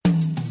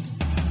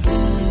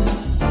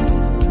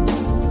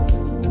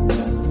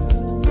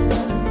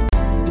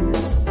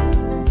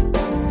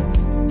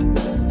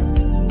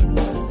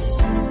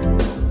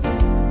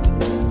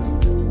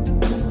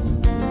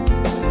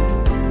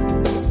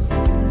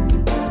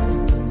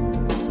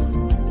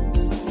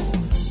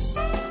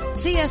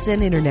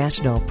CSN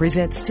International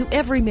presents To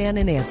Every Man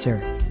an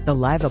Answer, the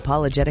live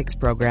apologetics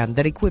program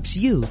that equips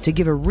you to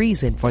give a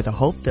reason for the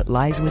hope that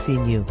lies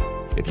within you.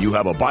 If you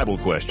have a Bible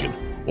question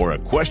or a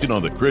question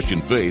on the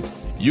Christian faith,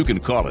 you can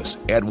call us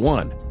at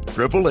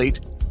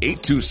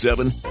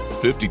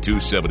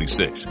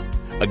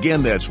 1-888-827-5276.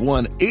 Again, that's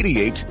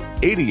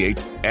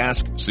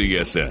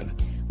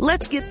 1-8888-ASK-CSN.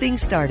 Let's get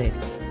things started.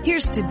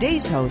 Here's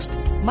today's host,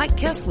 Mike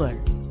Kessler.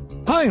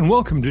 Hi, and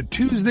welcome to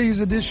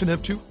Tuesday's edition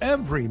of To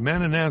Every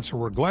Man an Answer.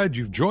 We're glad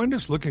you've joined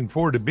us. Looking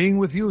forward to being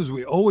with you, as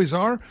we always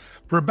are,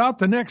 for about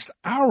the next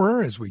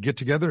hour as we get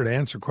together to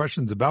answer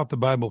questions about the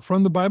Bible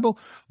from the Bible,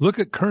 look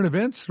at current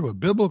events through a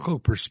biblical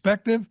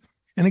perspective.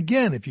 And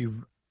again, if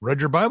you've read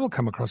your Bible,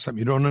 come across something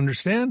you don't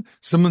understand,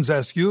 someone's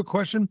asked you a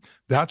question,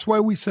 that's why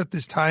we set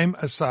this time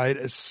aside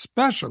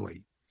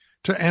especially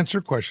to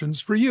answer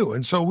questions for you.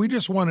 And so we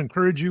just want to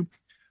encourage you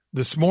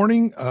this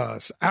morning,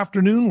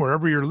 afternoon,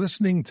 wherever you're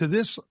listening to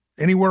this,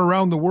 anywhere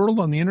around the world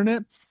on the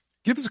internet,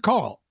 give us a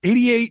call.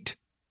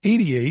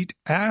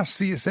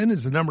 8888-ASK-CSN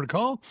is the number to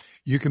call.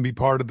 You can be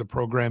part of the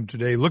program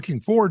today. Looking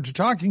forward to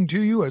talking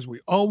to you, as we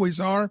always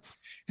are.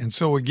 And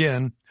so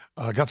again,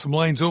 got some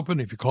lines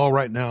open. If you call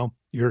right now,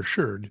 you're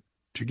assured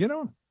to get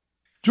on.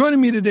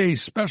 Joining me today,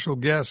 special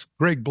guest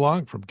Greg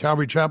Blanc from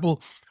Calvary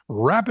Chapel,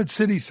 Rapid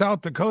City,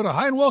 South Dakota.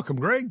 Hi and welcome,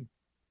 Greg.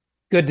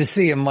 Good to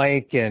see you,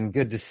 Mike, and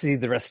good to see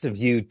the rest of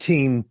you,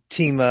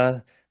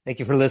 Tima. Thank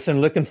you for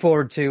listening. Looking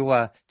forward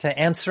to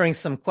answering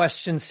some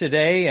questions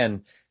today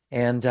and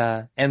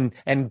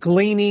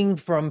gleaning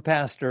from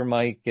Pastor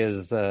Mike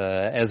as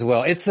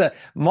well. It's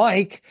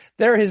Mike.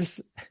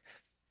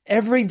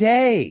 Every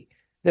day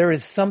there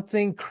is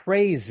something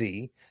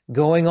crazy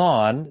going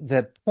on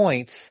that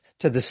points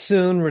to the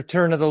soon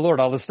return of the Lord.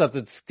 All the stuff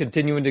that's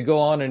continuing to go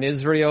on in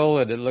Israel,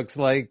 and it looks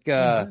like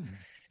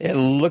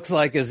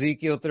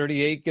Ezekiel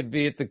 38 could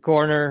be at the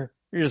corner,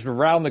 just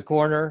around the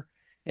corner.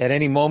 At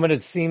any moment,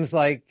 it seems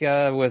like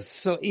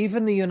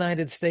even the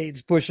United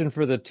States pushing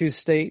for the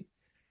two-state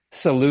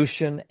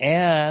solution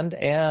and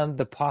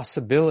the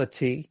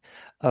possibility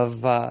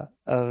of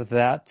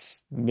that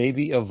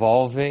maybe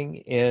evolving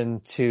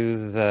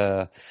into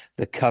the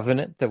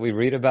covenant that we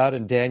read about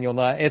in Daniel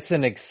 9. It's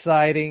an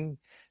exciting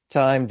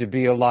time to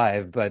be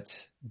alive,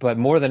 but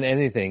more than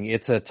anything,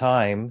 it's a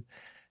time,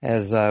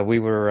 as we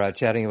were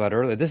chatting about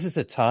earlier, this is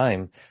a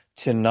time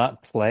to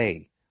not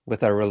play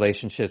with our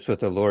relationships with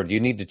the Lord. You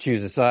need to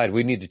choose a side.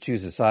 We need to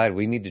choose a side.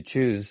 We need to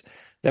choose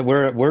that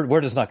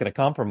we're just not going to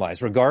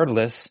compromise,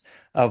 regardless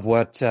of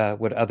what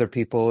other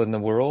people in the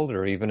world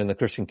or even in the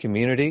Christian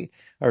community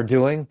are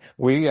doing.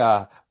 We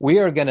are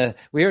going to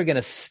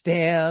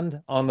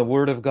stand on the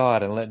Word of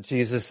God and let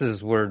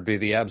Jesus' Word be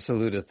the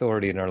absolute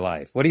authority in our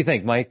life. What do you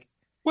think, Mike?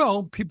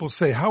 Well, people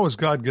say, how is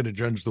God going to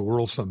judge the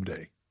world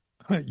someday?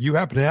 You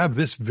happen to have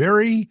this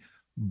very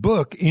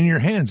book in your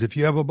hands if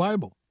you have a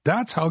Bible.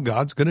 That's how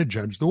God's going to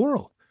judge the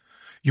world.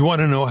 You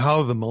want to know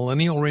how the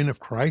millennial reign of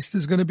Christ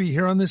is going to be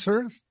here on this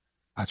earth?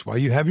 That's why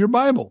you have your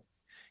Bible.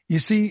 You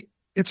see,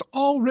 it's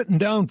all written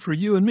down for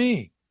you and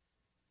me,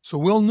 so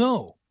we'll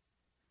know.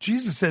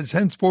 Jesus says,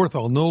 henceforth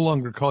I'll no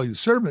longer call you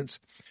servants,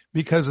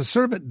 because a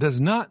servant does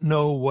not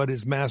know what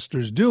his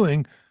master's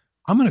doing.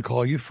 I'm going to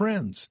call you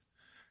friends.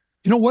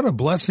 You know what a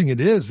blessing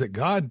it is that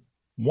God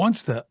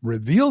wants to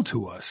reveal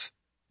to us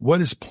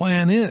what his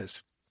plan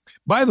is.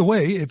 By the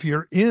way, if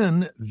you're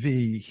in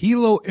the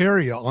Hilo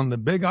area on the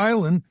Big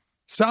Island,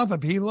 south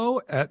of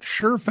Hilo at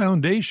Sure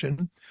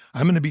Foundation,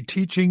 I'm going to be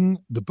teaching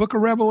the book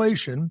of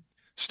Revelation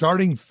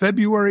starting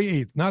February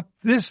 8th. Not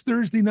this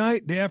Thursday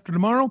night, day after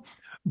tomorrow,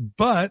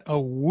 but a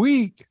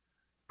week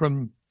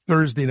from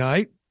Thursday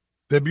night,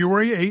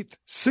 February 8th,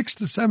 6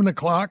 to 7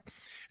 o'clock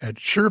at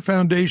Sure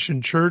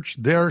Foundation Church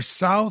there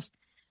south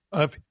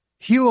of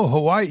Hilo,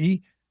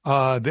 Hawaii,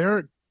 there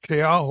at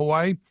Keau,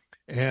 Hawaii.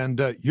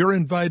 And you're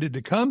invited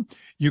to come.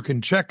 You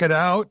can check it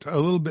out a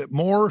little bit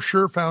more,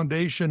 Sure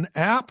Foundation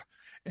app.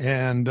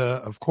 And,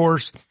 of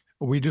course,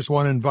 we just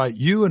want to invite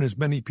you and as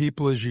many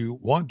people as you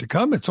want to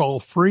come. It's all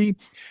free,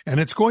 and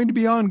it's going to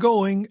be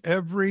ongoing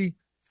every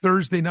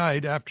Thursday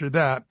night after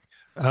that.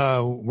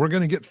 We're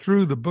going to get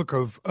through the book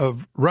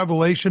of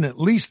Revelation, at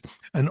least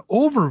an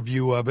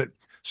overview of it,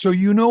 so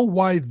you know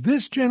why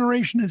this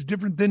generation is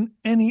different than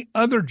any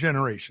other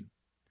generation.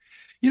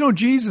 You know,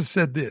 Jesus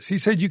said this. He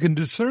said, you can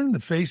discern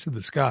the face of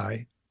the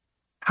sky.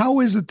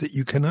 How is it that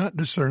you cannot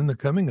discern the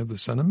coming of the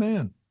Son of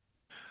Man?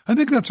 I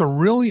think that's a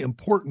really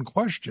important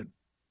question.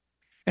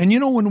 And you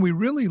know, when we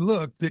really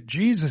look, that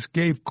Jesus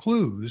gave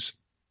clues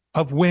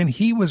of when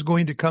he was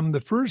going to come the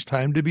first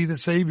time to be the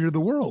Savior of the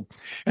world.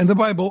 And the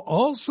Bible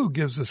also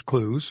gives us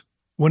clues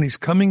when he's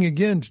coming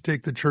again to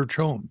take the church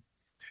home.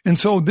 And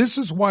so this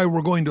is why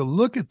we're going to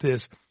look at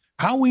this,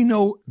 how we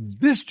know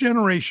this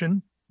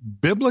generation,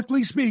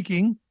 biblically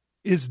speaking,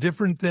 is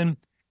different than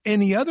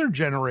any other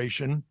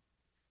generation,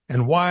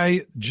 and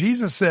why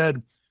Jesus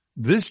said,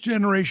 this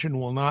generation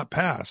will not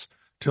pass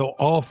till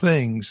all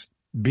things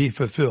be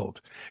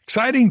fulfilled.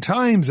 Exciting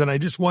times, and I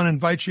just want to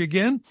invite you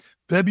again,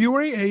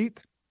 February 8th,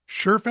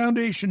 Sure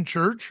Foundation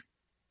Church,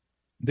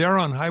 They're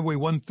on Highway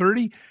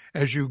 130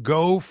 as you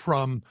go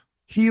from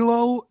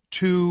Hilo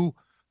to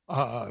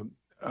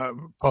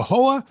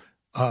Pahoa.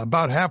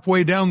 About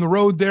halfway down the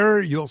road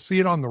there, you'll see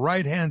it on the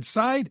right-hand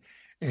side.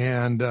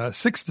 And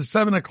 6 to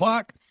 7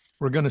 o'clock,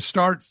 we're going to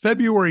start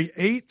February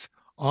 8th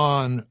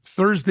on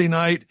Thursday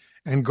night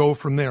and go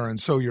from there. And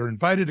so you're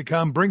invited to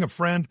come. Bring a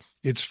friend.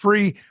 It's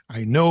free.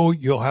 I know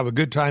you'll have a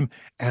good time.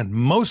 And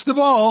most of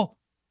all,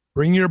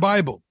 bring your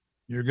Bible.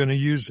 You're going to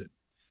use it.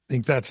 I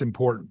think that's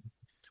important.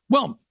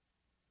 Well,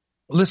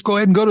 let's go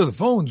ahead and go to the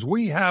phones.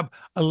 We have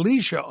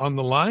Alicia on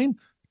the line,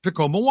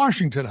 Tacoma,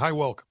 Washington. Hi,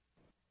 welcome.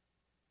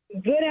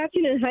 Good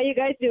afternoon. How you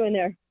guys doing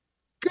there?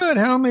 Good.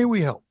 How may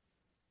we help?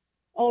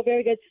 Oh,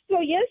 very good.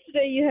 So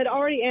yesterday you had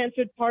already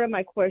answered part of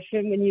my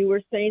question when you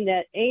were saying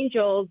that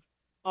angels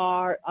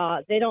are,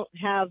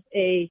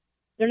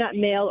 they're not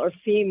male or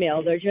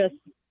female. They're just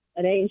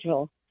an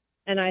angel.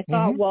 And I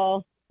thought,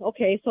 well,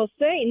 okay, so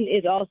Satan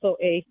is also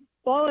a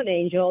fallen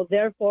angel.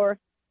 Therefore,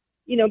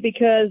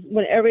 because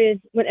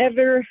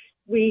whenever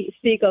we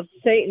speak of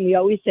Satan, we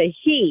always say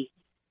he.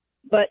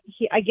 But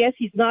I guess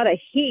he's not a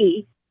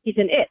he. He's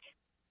an it.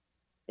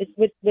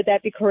 Would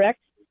that be correct?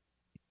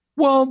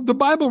 Well, the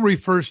Bible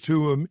refers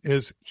to him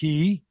as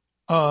he,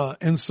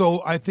 and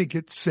so I think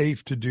it's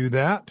safe to do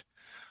that.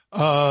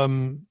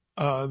 The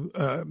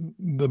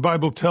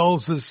Bible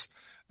tells us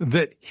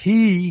that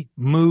he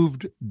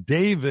moved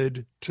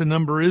David to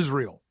number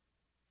Israel.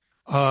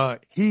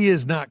 He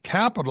is not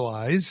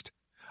capitalized,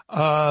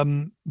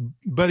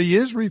 but he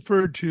is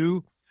referred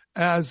to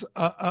as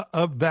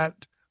of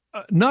that,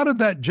 not of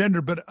that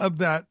gender, but of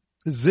that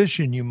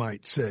position, you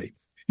might say.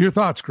 Your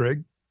thoughts,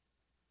 Greg?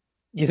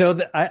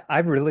 I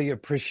really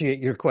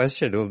appreciate your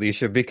question,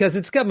 Alicia, because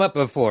it's come up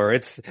before.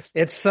 It's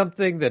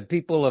something that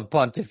people have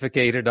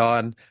pontificated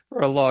on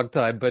for a long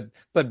time, but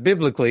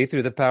biblically,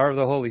 through the power of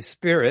the Holy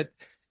Spirit,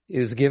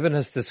 is given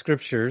us the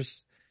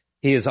scriptures.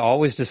 He is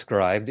always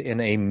described in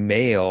a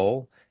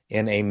male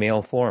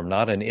form,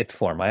 not an it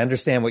form. I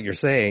understand what you're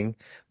saying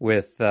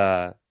with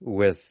being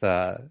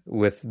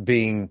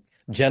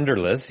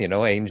genderless,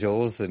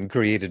 angels and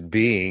created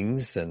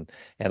beings and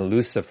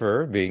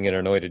Lucifer being an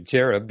anointed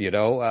cherub,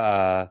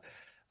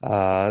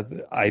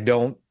 I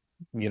don't,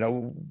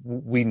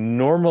 we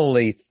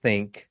normally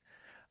think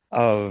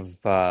of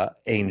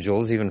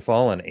angels, even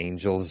fallen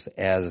angels,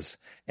 as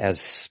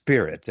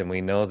spirit. And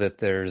we know that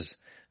there's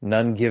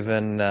none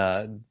given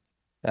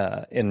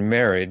in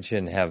marriage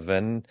in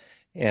heaven.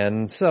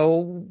 And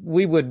so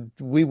we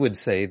would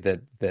say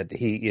that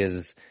he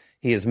is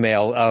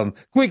male.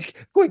 Quick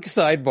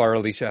sidebar,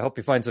 Alicia. I hope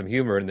you find some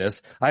humor in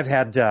this. I've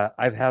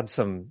had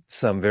some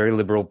very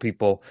liberal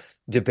people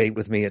debate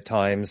with me at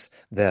times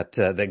that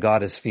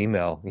God is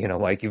female.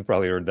 Mike, you've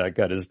probably heard that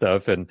kind of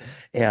stuff. And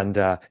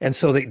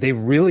so they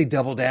really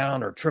double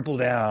down or triple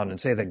down and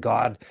say that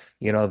God,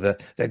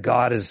 that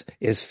God is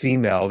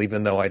female,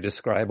 even though I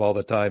describe all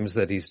the times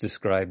that he's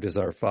described as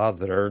our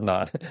father,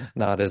 not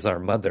as our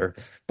mother.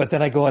 But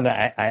then I go and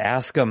I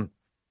ask them,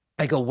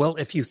 I go, well,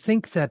 if you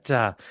think that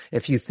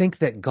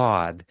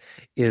God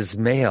is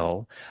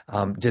male,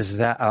 does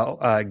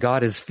that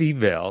God is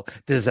female?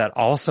 Does that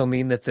also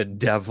mean that the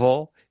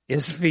devil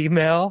is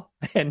female?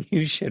 And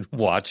you should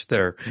watch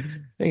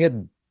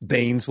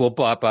veins will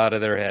pop out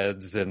of their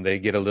heads and they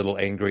get a little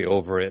angry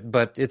over it.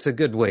 But it's a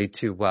good way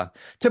to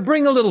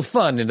bring a little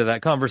fun into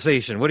that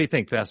conversation. What do you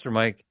think, Pastor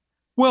Mike?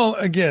 Well,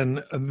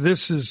 again,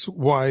 this is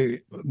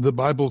why the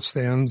Bible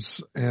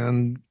stands,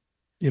 and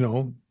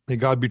may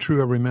God be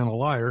true, every man a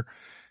liar.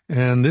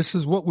 And this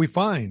is what we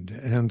find.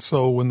 And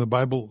so when the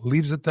Bible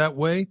leaves it that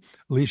way,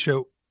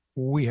 Alicia,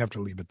 we have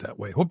to leave it that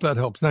way. Hope that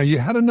helps. Now, you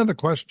had another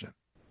question.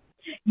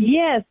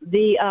 Yes,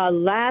 the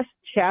last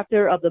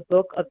chapter of the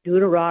book of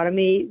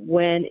Deuteronomy,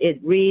 when it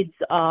reads,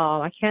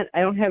 I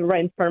don't have it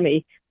right in front of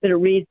me, but it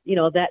reads,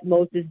 that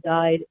Moses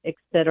died, et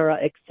cetera,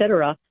 et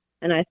cetera.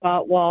 And I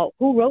thought, well,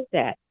 who wrote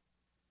that?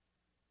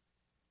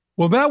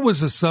 Well, that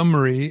was a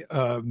summary.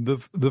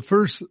 The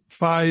first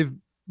 5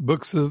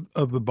 books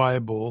of the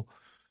Bible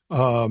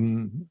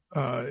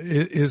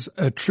is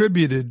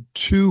attributed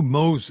to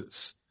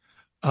Moses.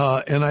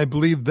 And I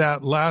believe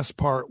that last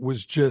part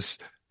was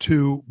just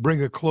to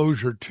bring a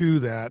closure to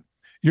that.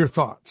 Your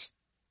thoughts?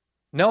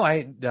 No,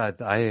 I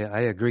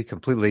agree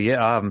completely.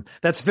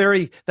 That's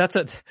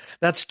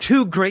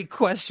 2 great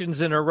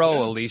questions in a row,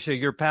 yeah. Alicia.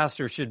 Your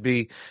pastor should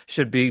be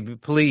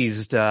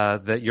pleased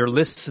that you're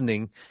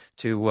listening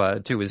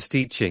to his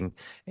teaching,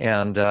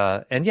 and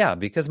yeah,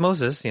 because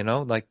Moses,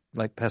 like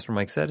Pastor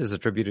Mike said, is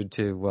attributed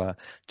to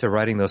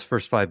writing those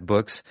first 5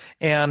 books,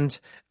 and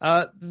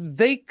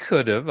they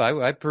could have,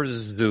 I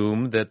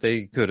presume that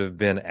they could have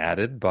been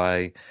added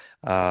by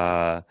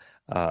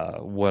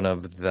one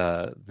of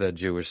the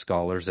Jewish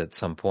scholars at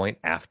some point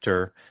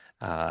after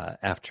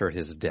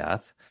his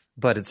death.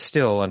 But it's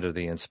still under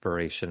the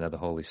inspiration of the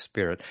Holy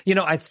Spirit.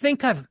 I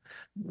think I've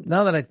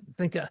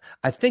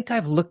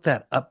looked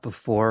that up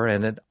before,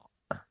 and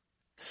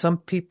some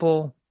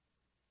people,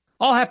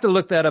 I'll have to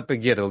look that up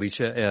again,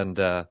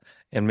 Alicia,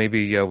 and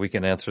maybe we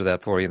can answer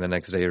that for you in the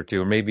next day or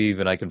two, or maybe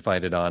even I can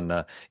find it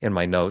on in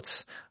my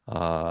notes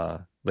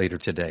later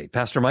today.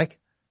 Pastor Mike?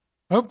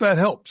 I hope that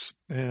helps,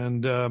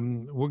 and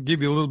we'll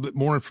give you a little bit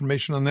more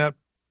information on that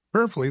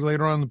prayerfully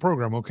later on in the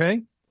program,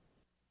 okay?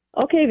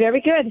 Okay,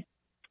 very good.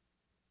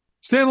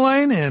 Stay in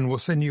line, and we'll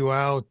send you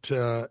out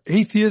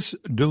Atheist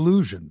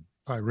Delusion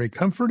by Ray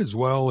Comfort, as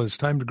well as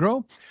Time to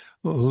Grow,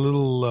 a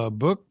little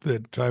book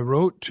that I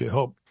wrote to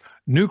help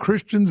new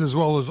Christians as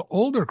well as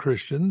older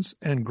Christians,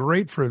 and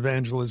great for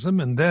evangelism.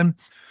 And then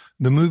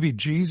the movie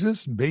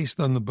Jesus, based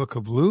on the book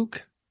of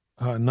Luke,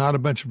 not a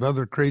bunch of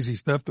other crazy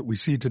stuff that we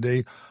see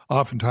today,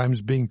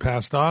 oftentimes being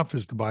passed off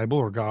as the Bible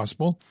or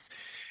gospel.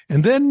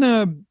 And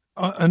then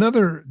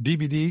another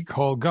DVD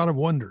called God of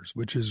Wonders,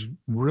 which is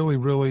really,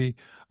 really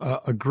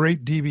a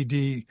great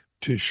DVD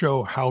to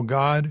show how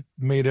God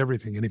made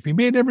everything. And if he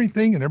made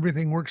everything and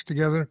everything works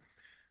together,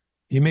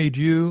 he made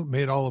you,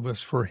 made all of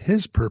us for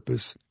his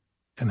purpose,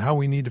 and how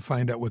we need to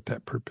find out what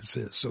that purpose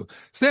is. So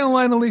stay on the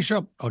line,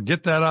 Alicia. I'll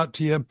get that out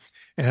to you.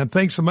 And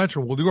thanks so much.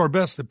 And we'll do our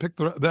best to pick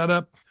that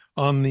up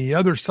on the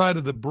other side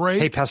of the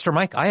break. Hey, Pastor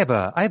Mike, I have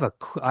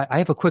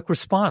a quick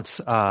response.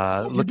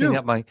 Looking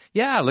at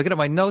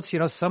my notes,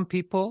 some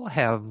people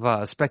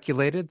have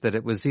speculated that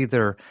it was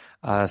either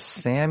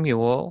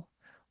Samuel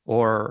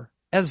or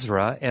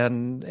Ezra,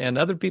 and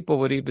other people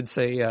would even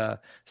say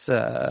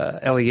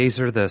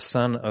Eleazar, the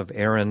son of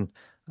Aaron,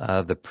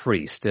 the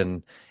priest,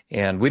 and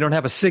we don't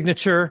have a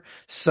signature,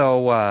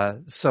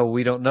 so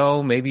we don't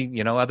know.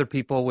 Maybe other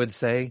people would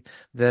say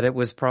that it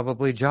was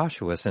probably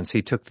Joshua, since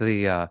he took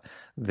the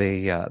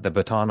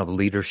baton of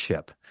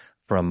leadership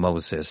from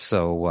Moses.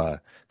 So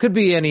could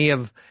be any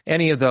of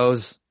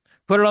those.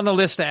 Put it on the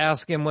list to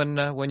ask him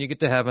when you get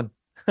to heaven.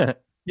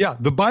 Yeah,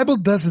 the Bible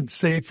doesn't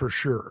say for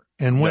sure.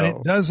 And when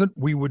it doesn't,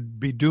 we would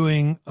be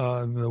doing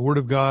the Word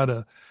of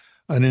God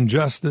an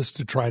injustice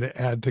to try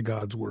to add to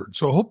God's Word.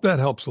 So I hope that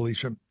helps,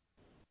 Alicia.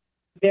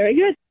 Very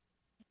good.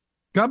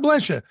 God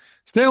bless you.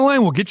 Stay on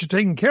line. We'll get you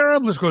taken care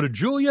of. Let's go to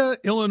Julia,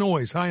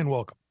 Illinois. Hi and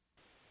welcome.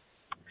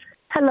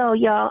 Hello,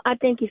 y'all. I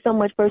thank you so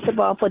much, first of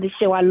all, for the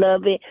show. I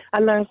love it. I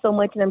learned so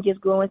much, and I'm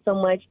just growing so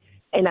much.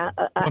 And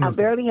I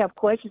barely have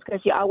questions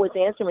because you're always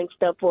answering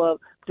stuff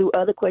through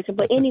other questions.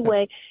 But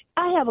anyway,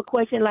 I have a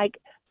question. Like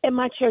at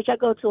my church, I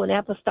go to an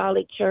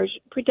apostolic church,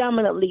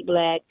 predominantly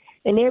black,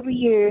 and every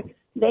year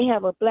they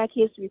have a Black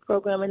History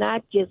program, and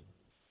I just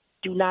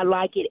do not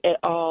like it at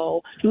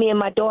all. Me and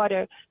my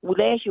daughter,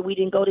 last year we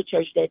didn't go to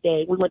church that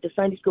day. We went to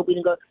Sunday school. We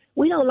didn't go.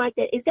 We don't like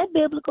that. Is that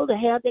biblical to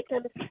have that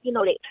kind of,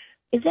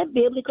 is that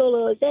biblical,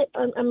 or is that,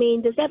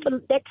 does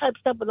that type of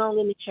stuff belong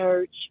in the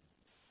church?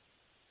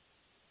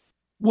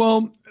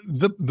 Well,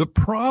 the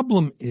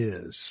problem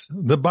is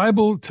the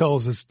Bible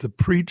tells us to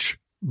preach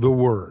the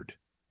word.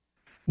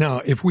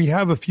 Now, if we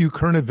have a few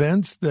current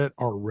events that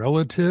are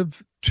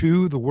relative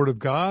to the word of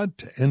God,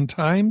 to end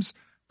times,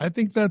 I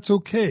think that's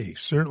okay.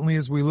 Certainly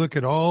as we look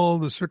at all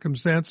the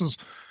circumstances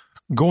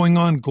going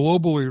on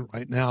globally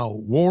right now,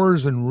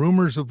 wars and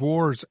rumors of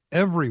wars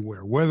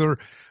everywhere, whether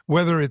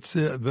it's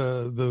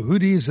the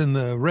Houthis in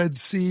the Red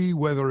Sea,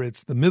 whether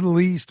it's the Middle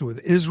East with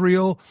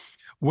Israel,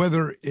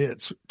 whether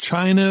it's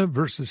China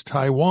versus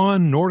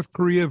Taiwan, North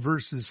Korea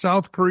versus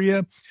South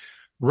Korea,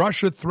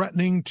 Russia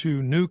threatening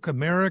to nuke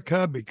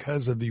America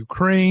because of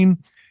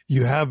Ukraine.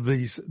 You have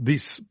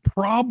these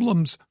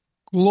problems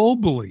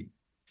globally.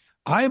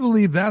 I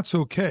believe that's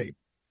okay.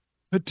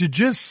 But to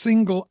just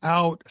single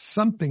out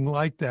something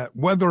like that,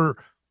 whether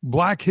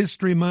Black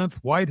History Month,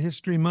 White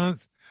History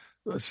Month,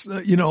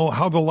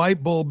 how the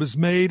light bulb is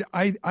made,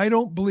 I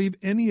don't believe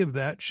any of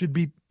that should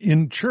be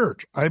in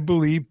church. I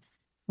believe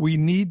we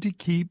need to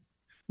keep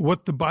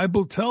what the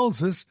Bible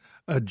tells us,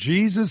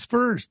 Jesus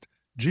first,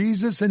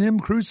 Jesus and him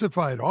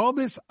crucified. All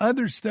this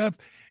other stuff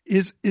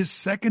is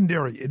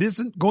secondary. It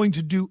isn't going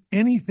to do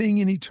anything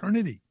in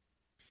eternity.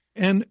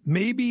 And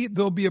maybe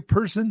there'll be a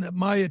person that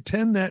might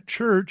attend that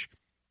church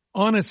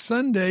on a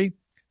Sunday,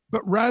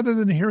 but rather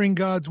than hearing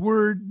God's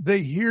word,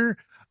 they hear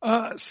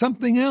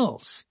something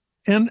else.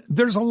 And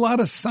there's a lot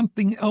of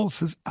something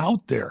else's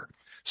out there.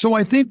 So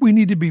I think we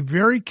need to be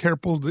very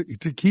careful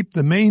to keep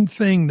the main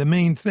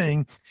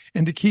thing,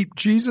 and to keep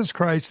Jesus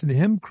Christ and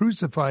him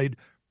crucified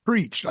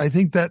preached. I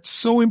think that's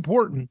so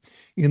important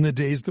in the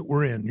days that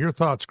we're in. Your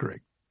thoughts,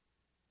 Greg?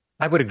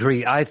 I would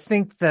agree. I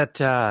think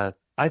that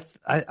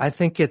I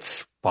think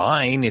it's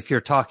fine if you're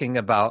talking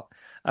about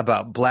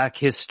Black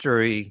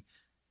history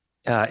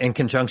in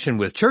conjunction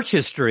with church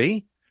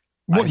history.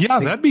 Well,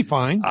 that'd be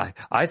fine.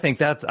 I think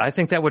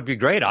that would be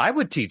great. I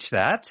would teach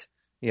that,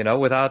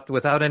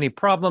 without any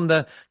problem.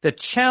 The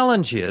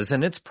challenge is,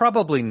 and it's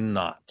probably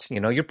not,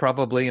 you're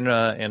probably in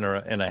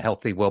a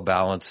healthy, well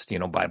balanced,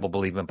 Bible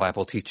believing,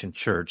 Bible teaching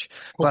church.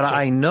 But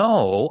I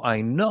know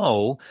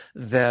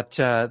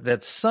that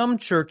some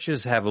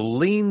churches have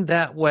leaned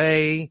that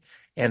way,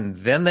 and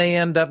then they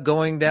end up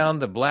going down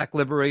the Black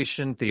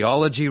liberation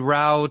theology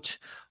route,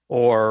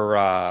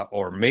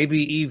 or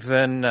maybe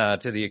even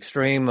to the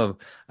extreme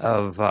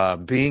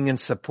of being in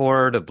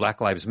support of Black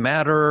Lives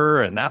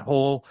Matter and that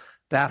whole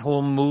that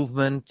whole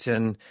movement.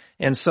 And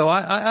so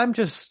I'm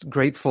just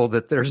grateful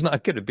that there's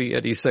not going to be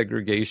any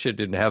segregation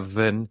in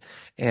heaven.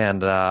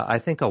 And, I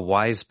think a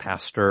wise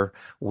pastor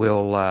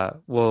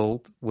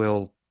will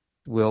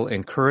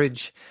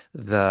encourage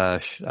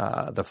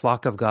the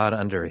flock of God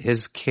under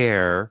his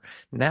care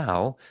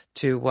now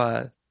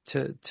to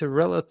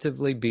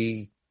relatively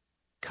be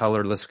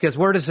colorless. Because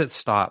where does it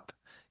stop?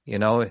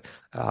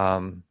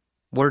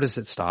 Where does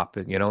it stop?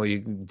 Do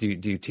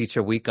you teach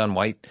a week on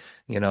white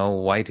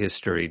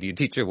history? Do you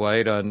teach a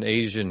white on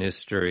Asian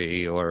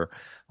history or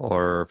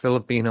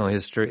Filipino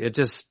history?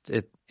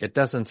 It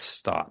doesn't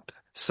stop.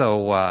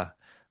 So,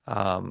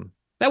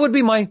 that would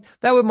be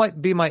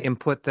my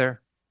input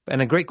there.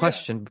 And a great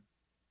question.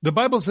 The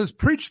Bible says,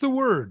 preach the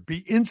word, be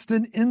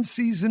instant in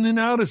season and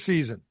out of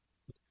season.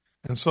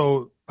 And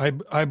so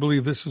I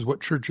believe this is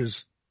what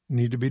churches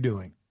need to be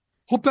doing.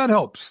 Hope that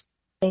helps.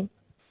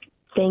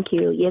 Thank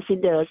you. Yes,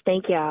 it does.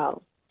 Thank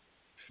y'all.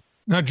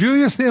 Now,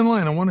 Julia, stay in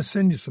line. I want to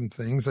send you some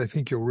things. I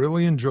think you'll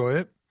really enjoy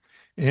it.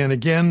 And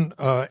again,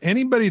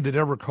 anybody that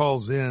ever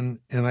calls in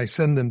and I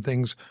send them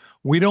things,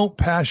 we don't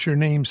pass your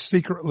name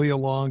secretly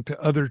along to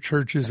other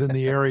churches in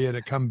the area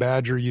to come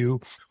badger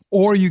you,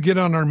 or you get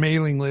on our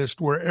mailing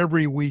list where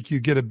every week you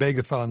get a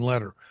begathon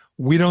letter.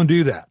 We don't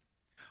do that.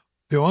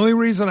 The only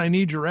reason I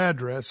need your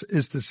address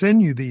is to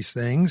send you these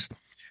things.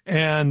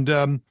 And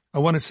I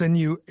want to send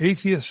you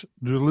Atheist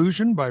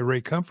Delusion by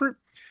Ray Comfort.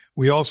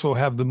 We also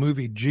have the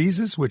movie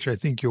Jesus, which I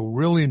think you'll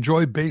really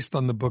enjoy, based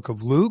on the book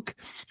of Luke.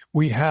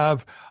 We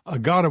have A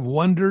God of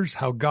Wonders,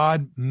 how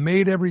God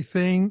made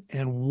everything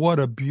and what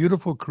a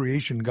beautiful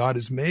creation God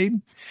has made.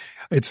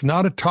 It's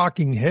not a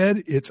talking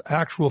head. It's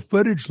actual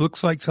footage.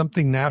 Looks like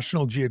something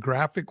National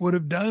Geographic would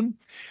have done.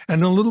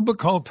 And a little book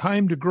called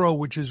Time to Grow,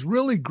 which is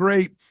really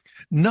great,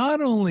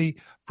 not only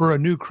for a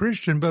new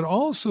Christian, but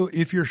also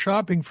if you're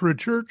shopping for a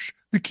church,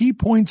 the key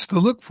points to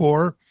look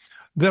for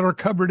that are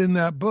covered in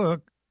that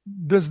book.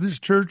 Does this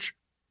church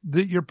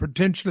that you're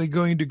potentially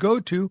going to go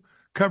to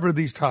cover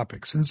these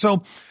topics? And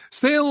so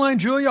stay in line,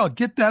 Julia. I'll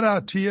get that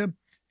out to you.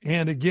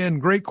 And again,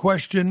 great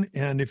question.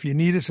 And if you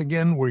need us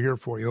again, we're here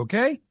for you.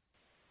 Okay?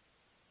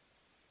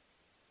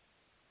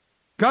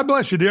 God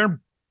bless you, dear.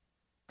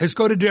 Let's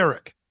go to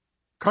Derek,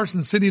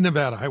 Carson City,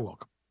 Nevada. Hi,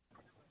 welcome.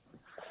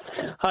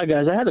 Hi,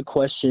 guys. I had a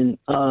question.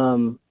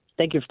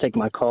 Thank you for taking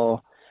my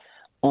call.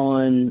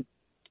 On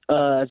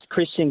as a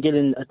Christian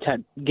getting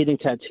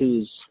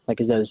tattoos,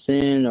 like, is that a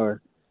sin?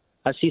 Or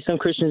I see some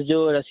Christians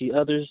do it. I see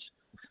others.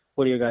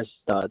 What are your guys'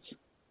 thoughts?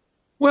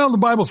 Well, the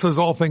Bible says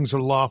all things are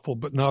lawful,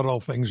 but not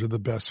all things are the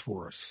best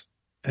for us.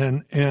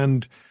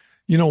 And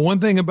one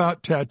thing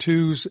about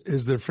tattoos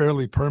is they're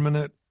fairly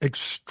permanent,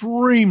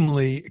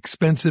 extremely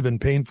expensive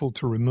and painful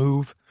to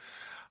remove.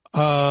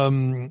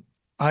 I've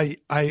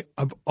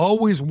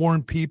always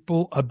warned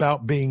people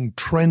about being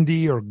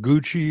trendy or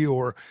Gucci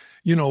or,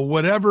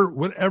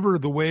 whatever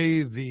the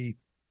way the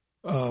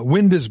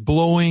wind is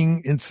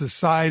blowing in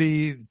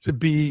society to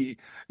be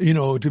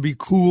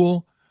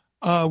cool.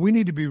 We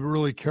need to be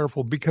really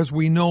careful because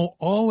we know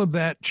all of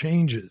that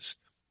changes.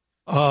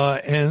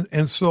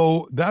 And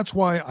so that's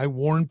why I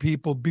warn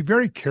people, be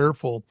very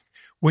careful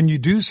when you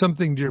do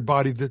something to your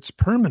body that's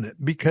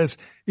permanent, because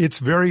it's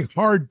very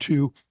hard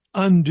to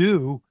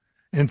undo.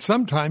 And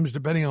sometimes,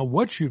 depending on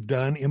what you've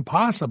done,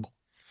 impossible.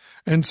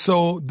 And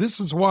so this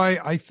is why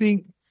I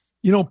think,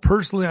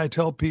 personally, I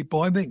tell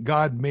people, I think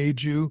God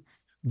made you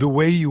the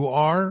way you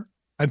are.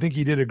 I think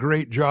he did a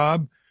great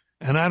job,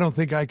 and I don't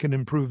think I can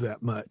improve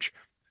that much.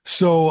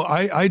 So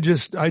I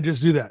just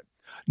do that.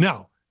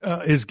 Now,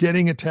 is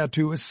getting a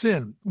tattoo a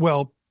sin?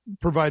 Well,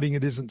 providing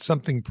it isn't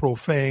something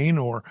profane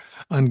or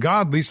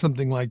ungodly,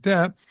 something like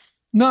that.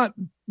 Not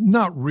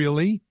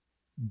really.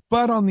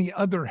 But on the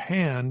other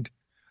hand,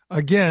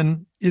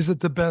 again, is it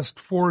the best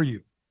for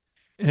you?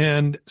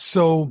 And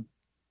so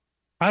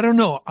I don't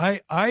know.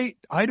 I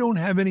don't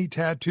have any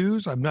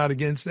tattoos. I'm not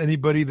against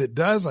anybody that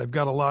does. I've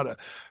got a lot of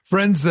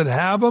friends that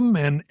have them,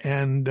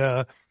 and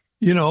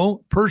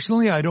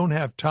personally, I don't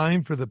have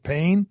time for the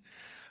pain.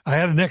 I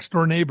had a next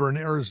door neighbor in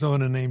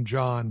Arizona named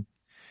John,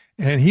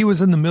 and he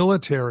was in the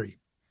military,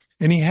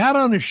 and he had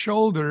on his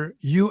shoulder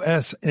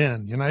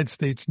USN, United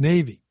States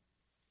Navy.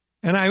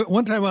 And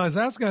one time I was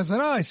asking, I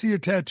said, I see your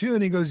tattoo.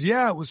 And he goes,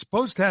 yeah, it was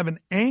supposed to have an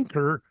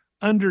anchor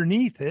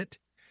underneath it.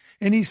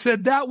 And he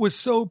said, that was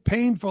so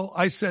painful.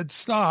 I said,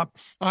 stop.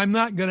 I'm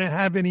not going to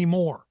have any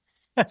more.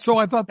 So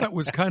I thought that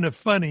was kind of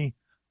funny.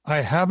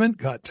 I haven't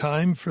got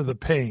time for the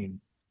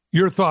pain.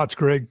 Your thoughts,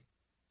 Greg?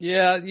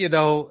 Yeah,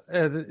 no,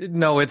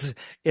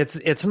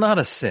 it's not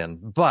a sin,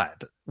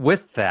 but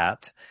with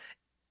that,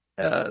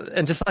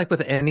 and just like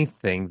with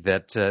anything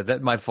that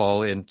might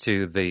fall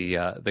into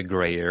the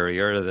gray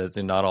area, or that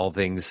not all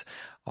things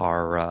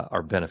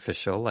are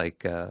beneficial,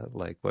 like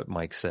what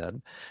Mike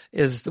said,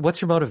 is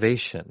what's your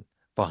motivation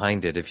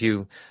behind it? If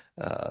you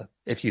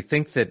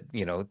think that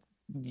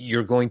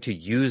you're going to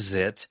use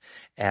it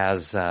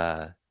as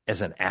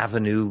an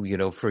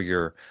avenue,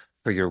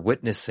 for your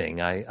witnessing,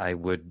 I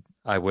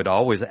would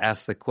always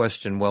ask the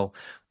question, well,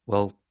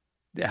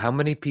 how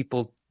many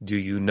people do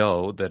you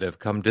know that have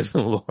come to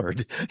the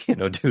Lord,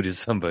 due to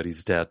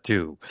somebody's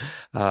tattoo?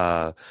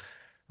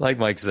 Like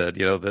Mike said,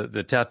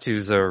 the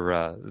tattoos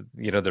are,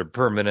 they're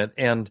permanent,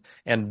 and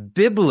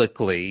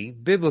biblically,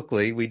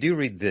 we do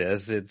read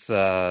this. It's,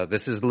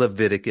 this is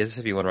Leviticus,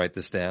 if you want to write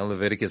this down,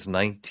 Leviticus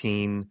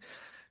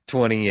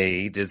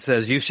 19:28. It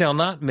says, "You shall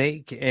not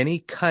make any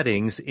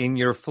cuttings in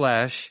your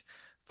flesh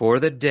for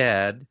the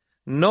dead,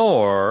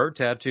 nor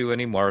tattoo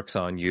any marks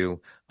on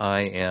you.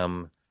 I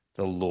am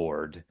the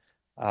Lord."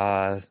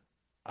 I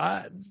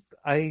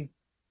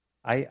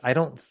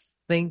don't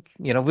think,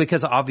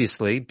 because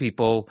obviously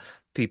people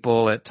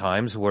at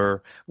times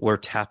were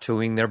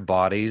tattooing their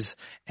bodies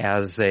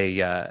as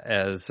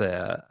a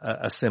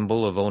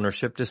symbol of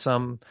ownership to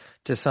some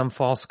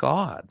false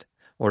god,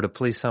 or to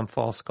please some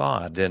false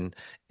god. And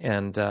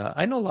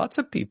I know lots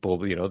of people,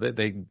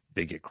 they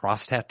get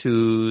cross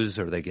tattoos,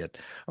 or they get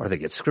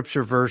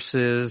scripture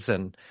verses,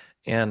 and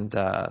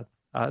so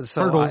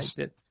Turtles.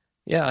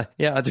 yeah,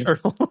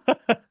 turtle.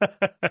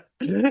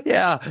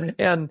 Yeah,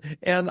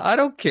 and I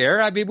don't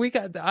care. I mean,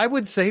 I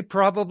would say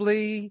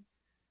probably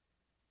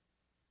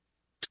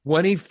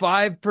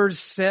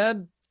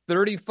 25%,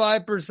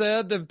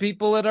 35% of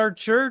people at our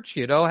church,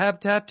 have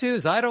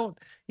tattoos. I don't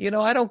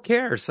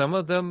care. Some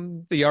of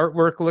them, the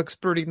artwork looks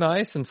pretty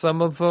nice, and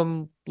some of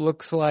them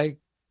looks like,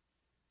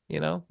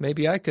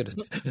 maybe I could have.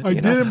 I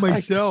did it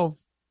myself.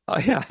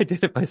 Yeah, I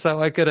did it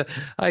myself. I could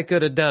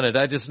have done it.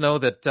 I just know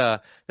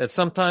that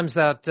sometimes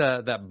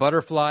that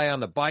butterfly on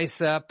the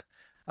bicep,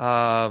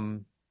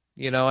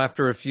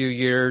 after a few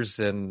years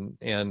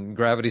and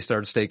gravity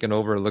starts taking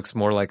over, it looks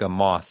more like a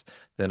moth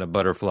than a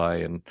butterfly,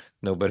 and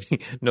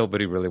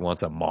nobody really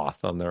wants a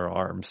moth on their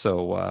arm.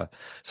 So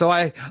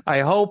I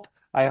hope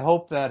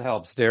that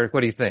helps, Derek.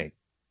 What do you think?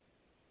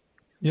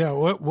 Yeah.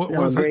 What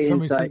was it?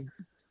 Somebody says,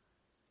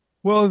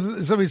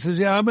 somebody says,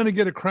 yeah, I'm going to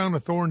get a crown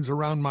of thorns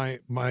around my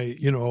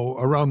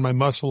around my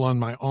muscle on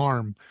my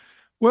arm.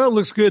 Well, it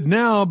looks good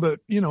now,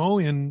 but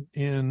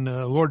in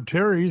Lord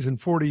Terry's in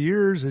 40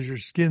 years, as your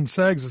skin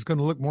sags, it's going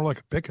to look more like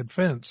a picket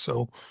fence.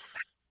 So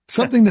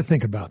something to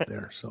think about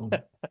there. So,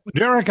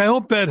 Derek, I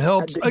hope that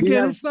helps.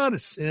 Again, it's not a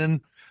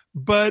sin,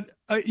 but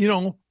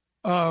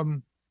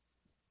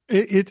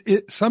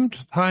it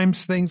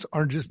sometimes things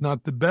are just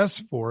not the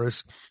best for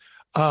us.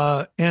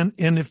 And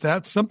if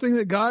that's something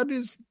that God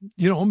is,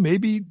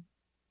 maybe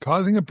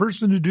causing a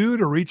person to do,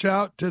 to reach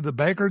out to the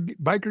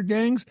biker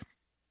gangs,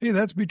 hey,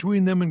 that's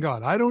between them and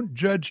God. I don't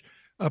judge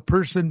a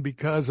person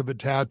because of a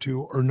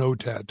tattoo or no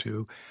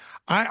tattoo.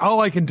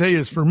 All I can tell you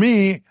is, for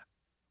me,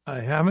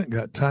 I haven't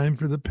got time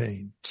for the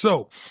pain.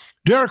 So,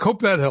 Derek,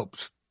 hope that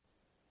helps.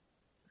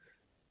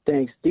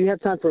 Thanks. Do you have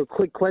time for a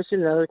quick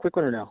question, another quick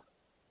one, or no?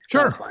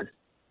 Sure. Fine.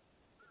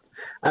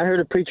 I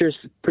heard a preacher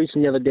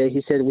preaching the other day.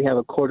 He said we have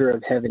a quarter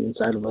of heaven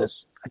inside of us.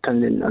 I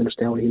kind of didn't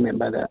understand what he meant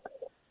by that.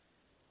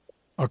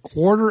 A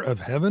quarter of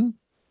heaven?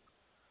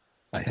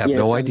 I have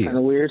no idea. Kind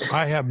of weird.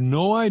 I have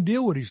no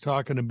idea what he's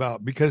talking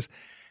about, because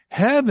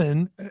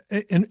heaven,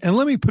 and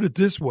let me put it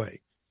this way.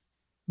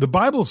 The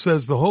Bible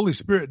says the Holy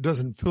Spirit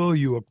doesn't fill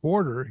you a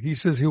quarter. He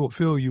says he will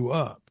fill you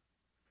up.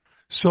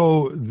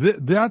 So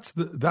that's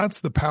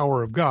the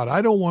power of God.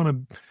 I don't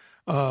want to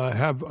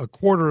have a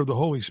quarter of the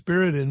Holy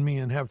Spirit in me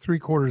and have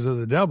 3/4 of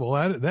the devil.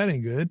 That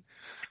ain't good.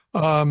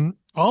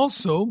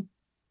 Also,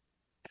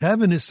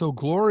 heaven is so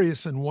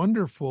glorious and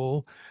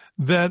wonderful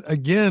that,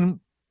 again,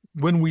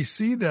 when we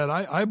see that,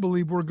 I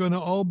believe we're going to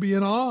all be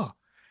in awe.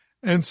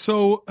 And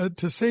so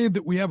to say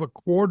that we have a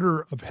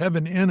quarter of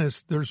heaven in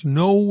us, there's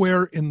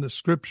nowhere in the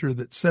scripture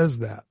that says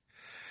that.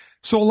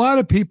 So a lot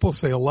of people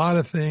say a lot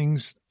of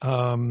things,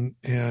 and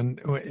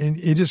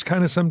you just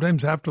kind of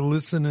sometimes have to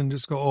listen and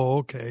just go, oh,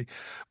 okay.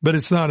 But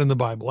it's not in the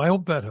Bible. I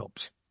hope that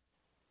helps.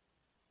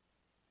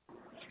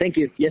 Thank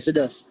you. Yes, it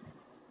does.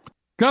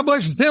 God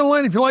bless you. Stay on the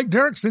line if you like.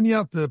 Derek, send you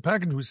out the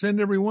package we send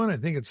everyone. I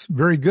think it's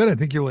very good. I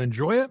think you'll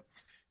enjoy it.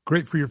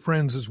 Great for your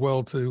friends as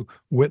well to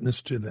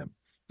witness to them.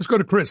 Let's go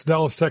to Chris,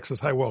 Dallas, Texas.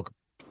 Hi, welcome.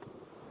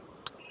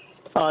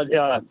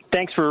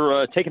 Thanks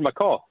for taking my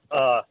call.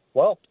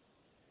 All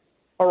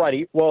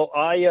righty. Well,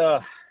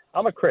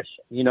 I'm a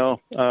Christian.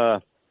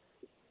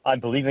 I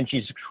believe in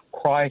Jesus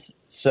Christ,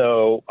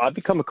 so I've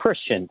become a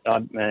Christian.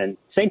 And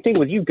same thing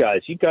with you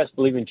guys. You guys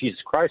believe in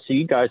Jesus Christ, so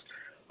you guys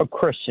are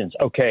Christians.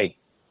 Okay.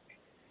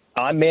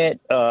 I met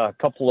a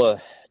couple of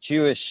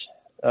Jewish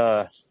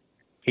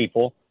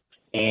people,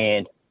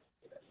 and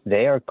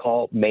they are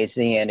called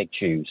messianic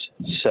Jews.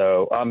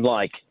 So I'm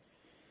like,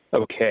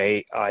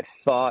 okay, I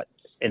thought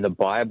in the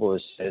Bible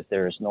it says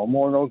there is no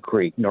more no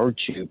Greek nor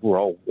Jew. We're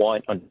all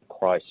one under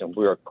Christ, and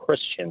we are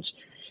Christians.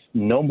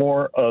 No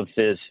more of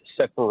this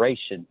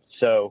separation.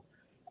 So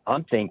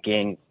I'm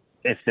thinking,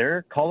 if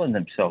they're calling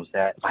themselves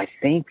that, I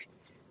think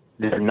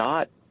they're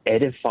not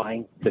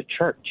edifying the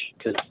church,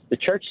 because the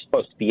church is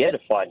supposed to be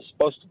edified. It's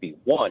supposed to be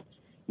one.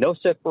 No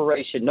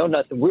separation, no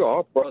nothing. We are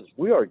all brothers.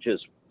 We are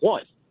just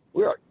one.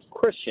 We are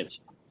Christians.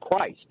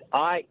 Christ,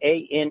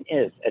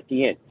 I-A-N-S at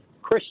the end.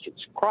 Christians,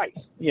 Christ,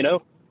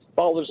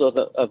 followers of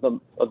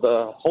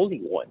the Holy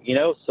One,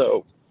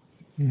 So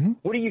Mm-hmm.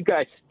 What do you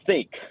guys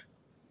think?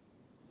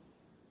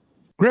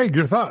 Greg,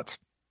 your thoughts?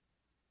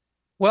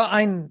 Well,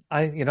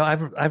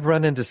 I've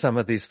run into some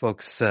of these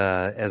folks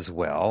as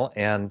well,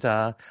 and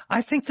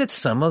I think that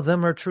some of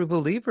them are true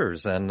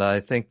believers, and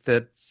I think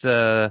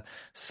that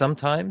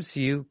sometimes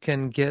you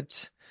can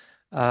get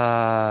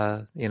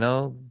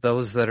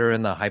those that are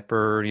in the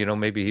hyper,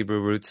 maybe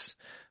Hebrew roots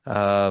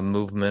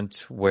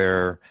movement,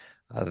 where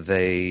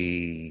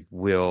they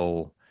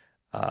will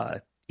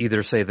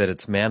either say that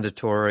it's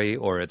mandatory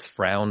or it's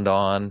frowned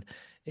on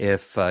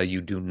if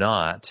you do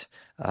not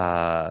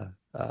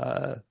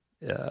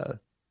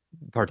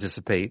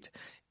participate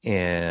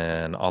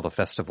in all the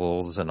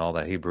festivals and all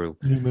the Hebrew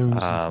and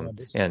all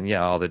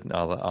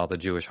the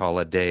Jewish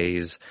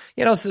holidays.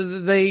 So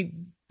they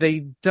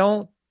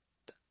don't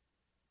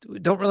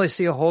really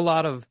see a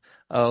lot of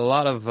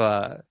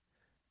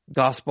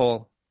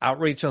gospel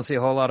outreach. Don't see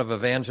a whole lot of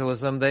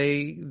evangelism.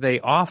 They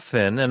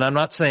often, and I'm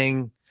not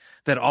saying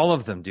that all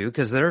of them do,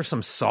 because there's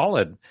some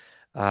solid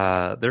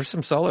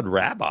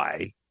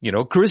rabbi,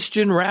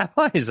 Christian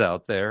rabbis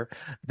out there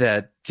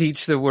that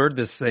teach the word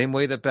the same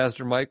way that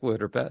Pastor Mike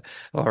would,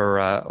 or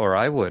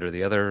I would, or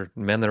the other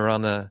men that are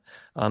on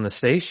the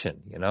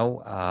station,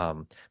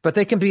 But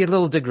they can be a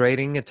little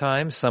degrading at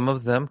times. Some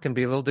of them can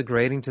be a little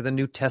degrading to the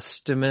New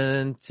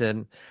Testament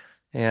and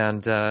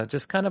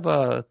just kind of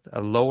a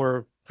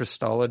lower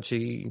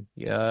Christology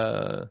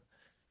view.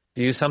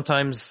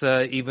 Sometimes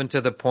even to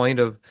the point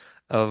of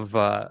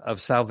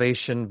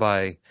salvation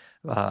by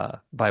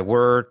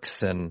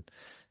works and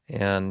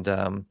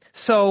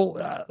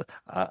so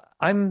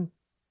I'm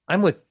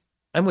with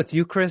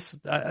you, Chris.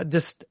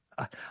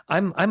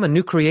 I'm a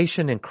new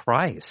creation in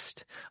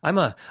Christ. I'm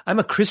a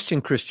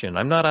Christian.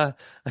 I'm not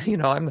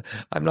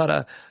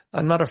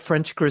a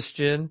French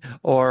Christian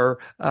or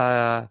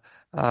an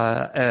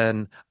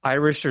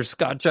Irish or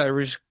Scotch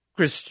Irish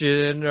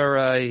Christian or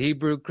a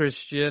Hebrew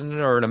Christian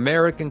or an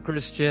American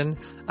Christian.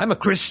 I'm a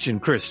Christian.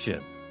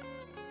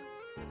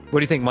 What do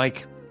you think,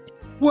 Mike?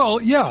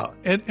 Well, yeah,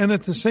 and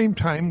at the same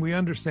time, we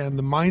understand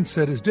the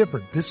mindset is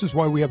different. This is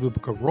why we have the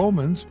book of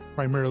Romans,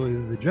 primarily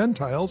to the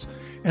Gentiles,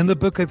 and the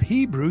book of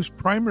Hebrews,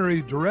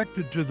 primarily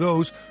directed to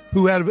those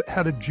who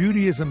had a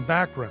Judaism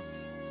background.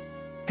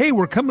 Hey,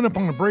 we're coming up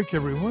on a break,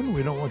 everyone.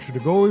 We don't want you to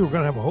go. We're going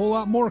to have a whole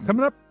lot more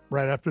coming up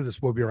right after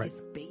this. We'll be right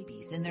back. If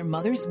babies in their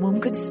mother's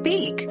womb could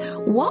speak,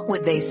 what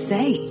would they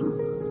say?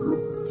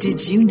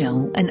 Did you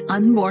know an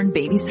unborn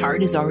baby's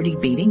heart is already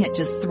beating at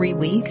just 3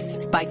 weeks?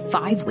 By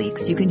 5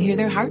 weeks, you can hear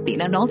their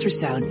heartbeat on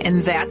ultrasound,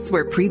 and that's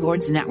where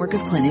Preborn's network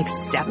of clinics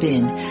step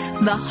in.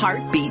 The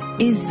heartbeat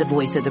is the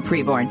voice of the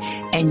preborn,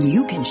 and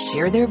you can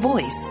share their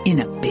voice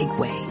in a big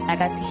way. I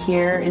got to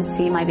hear and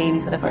see my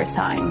baby for the first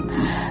time.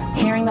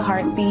 Hearing the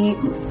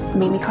heartbeat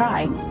made me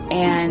cry,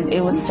 and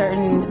it was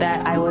certain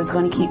that I was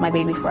going to keep my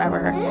baby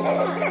forever.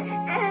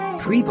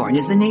 Preborn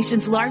is the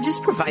nation's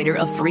largest provider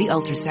of free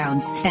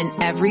ultrasounds, and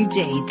every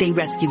day they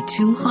rescue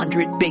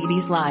 200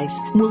 babies' lives.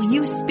 Will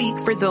you speak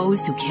for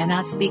those who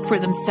cannot speak for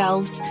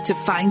themselves? To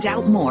find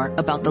out more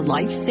about the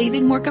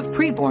life-saving work of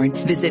Preborn,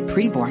 visit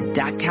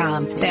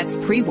preborn.com. That's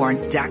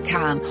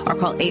preborn.com, or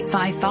call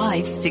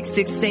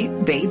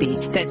 855-668-BABY.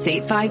 That's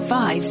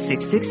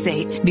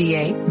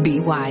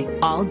 855-668-BABY.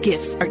 All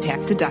gifts are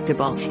tax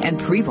deductible, and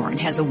Preborn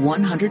has a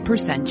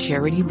 100%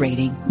 charity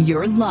rating.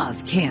 Your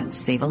love can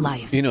save a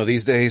life.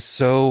 These days,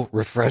 so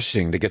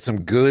refreshing to get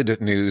some good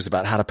news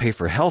about how to pay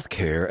for health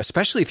care,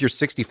 especially if you're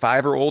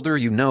 65 or older.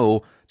 You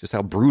know just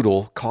how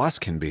brutal costs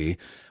can be.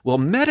 Well,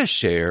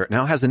 MediShare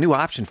now has a new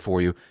option for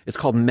you. It's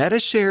called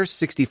MediShare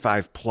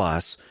 65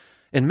 Plus.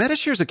 And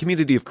MediShare is a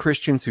community of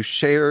Christians who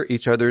share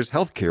each other's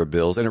healthcare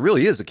bills. And it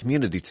really is a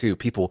community, too.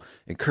 People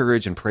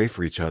encourage and pray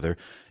for each other.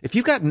 If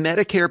you've got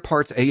Medicare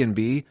Parts A and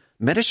B,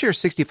 MediShare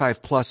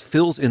 65 Plus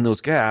fills in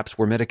those gaps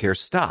where Medicare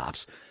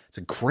stops. It's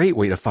a great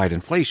way to fight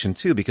inflation,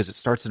 too, because it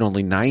starts at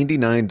only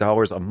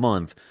 $99 a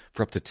month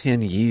for up to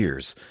 10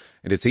 years.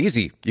 And it's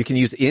easy. You can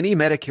use any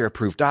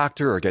Medicare-approved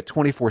doctor or get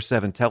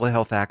 24/7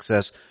 telehealth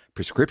access,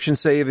 prescription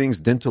savings,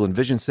 dental and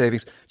vision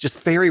savings. Just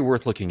very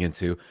worth looking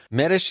into.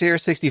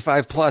 MediShare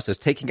 65 Plus is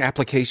taking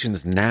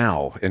applications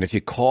now. And if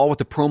you call with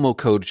the promo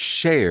code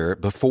SHARE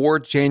before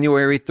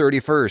January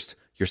 31st,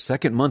 your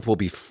second month will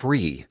be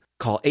free.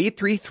 Call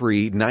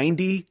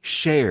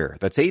 833-90-SHARE.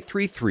 That's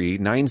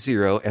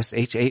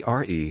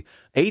 833-90-SHARE.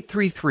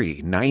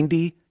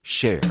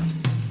 833-90-SHARE.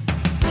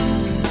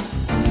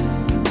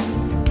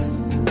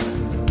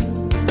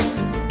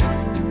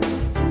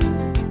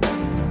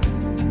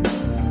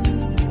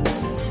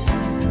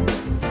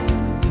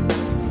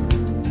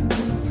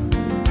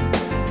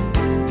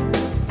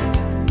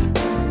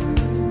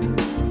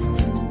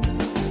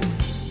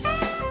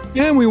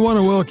 And we want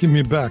to welcome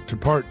you back to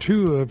part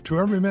 2 of To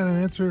Every Man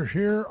an Answer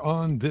here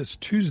on this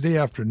Tuesday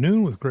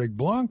afternoon with Greg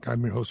Blanc.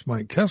 I'm your host,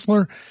 Mike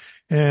Kessler,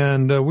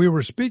 and we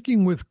were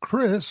speaking with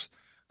Chris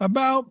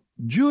about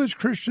Jewish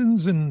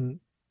Christians and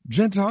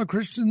Gentile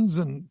Christians,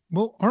 and,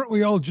 well, aren't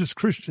we all just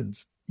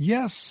Christians?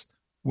 Yes,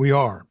 we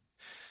are.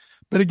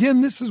 But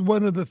again, this is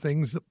one of the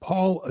things that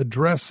Paul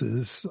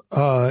addresses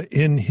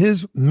in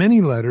his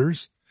many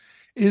letters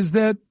is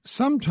that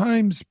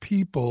sometimes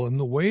people, in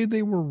the way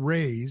they were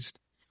raised,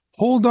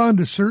 hold on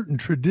to certain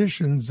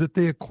traditions that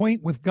they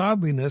acquaint with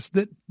godliness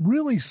that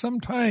really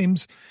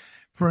sometimes,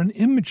 for an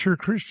immature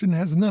Christian,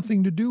 has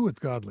nothing to do with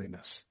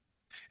godliness.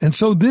 And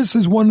so this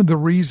is one of the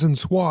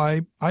reasons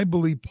why I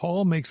believe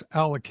Paul makes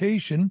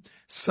allocation,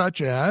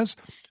 such as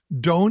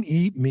don't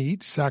eat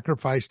meat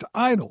sacrificed to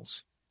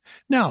idols.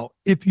 Now,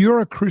 if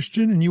you're a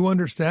Christian and you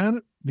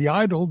understand the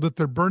idol that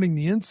they're burning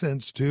the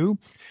incense to,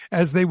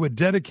 as they would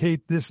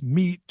dedicate this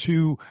meat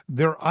to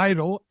their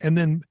idol and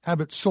then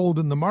have it sold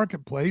in the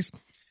marketplace,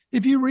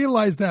 if you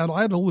realize that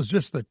idol was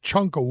just a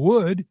chunk of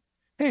wood,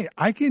 hey,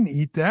 I can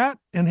eat that,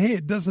 and hey,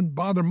 it doesn't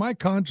bother my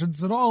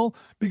conscience at all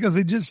because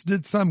I just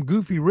did some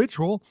goofy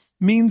ritual,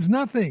 means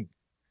nothing.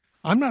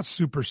 I'm not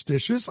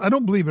superstitious. I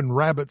don't believe in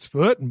rabbit's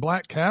foot and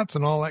black cats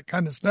and all that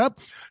kind of stuff,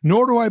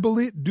 nor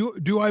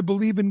do I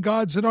believe in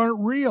gods that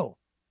aren't real.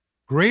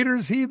 Greater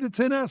is he that's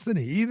in us than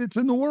he that's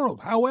in the world.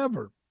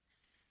 However,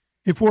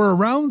 if we're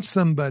around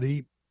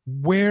somebody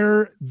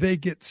where they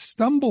get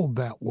stumbled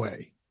that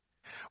way,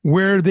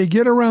 where they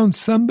get around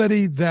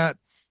somebody that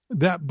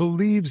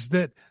believes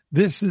that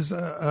this is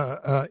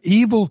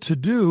evil to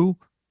do,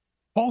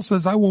 Paul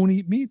says, I won't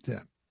eat meat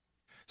then.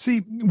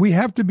 See, we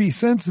have to be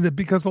sensitive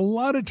because a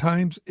lot of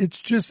times it's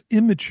just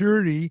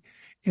immaturity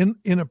in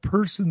a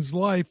person's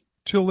life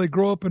till they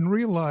grow up and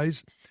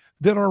realize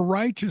that our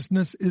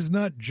righteousness is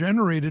not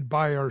generated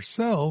by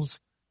ourselves,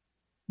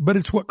 but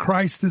it's what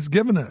Christ has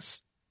given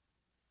us.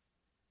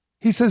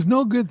 He says,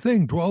 no good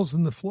thing dwells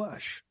in the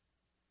flesh.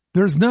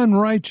 There's none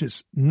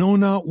righteous, no,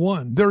 not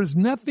one. There is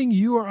nothing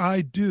you or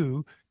I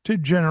do to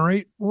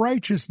generate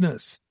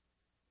righteousness.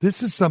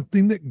 This is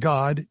something that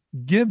God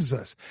gives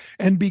us.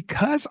 And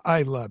because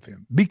I love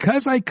him,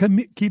 because I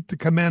keep the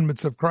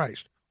commandments of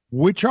Christ,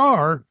 which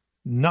are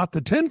not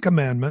the 10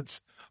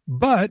 commandments,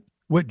 but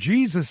what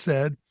Jesus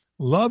said,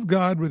 love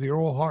God with your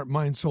whole heart,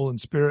 mind, soul, and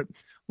spirit.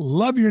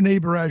 Love your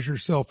neighbor as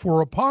yourself.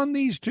 For upon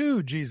these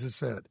two, Jesus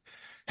said,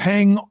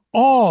 hang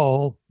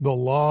all the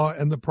law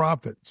and the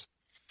prophets.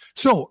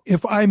 So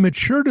if I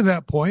mature to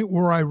that point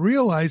where I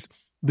realize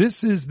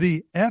this is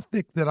the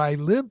ethic that I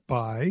live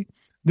by,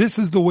 this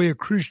is the way a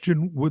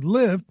Christian would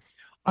live,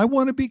 I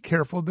want to be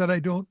careful that I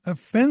don't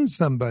offend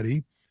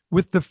somebody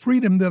with the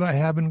freedom that I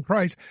have in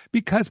Christ,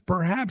 because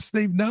perhaps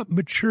they've not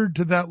matured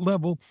to that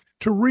level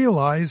to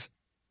realize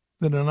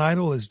that an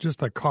idol is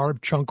just a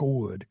carved chunk of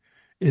wood.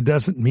 It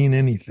doesn't mean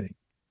anything.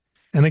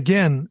 And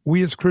again,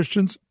 we as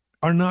Christians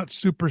are not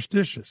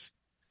superstitious.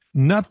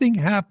 Nothing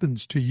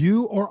happens to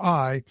you or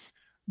I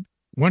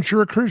once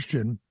you're a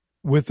Christian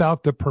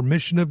without the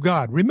permission of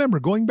God. Remember,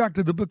 going back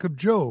to the book of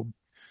Job,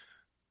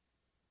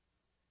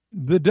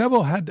 the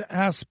devil had to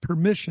ask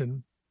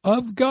permission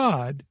of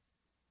God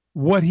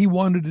what he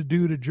wanted to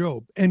do to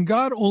Job. And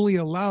God only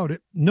allowed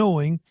it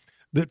knowing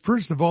that,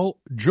 first of all,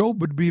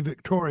 Job would be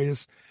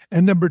victorious,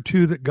 and number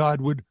two, that God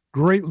would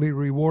greatly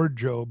reward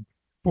Job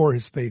for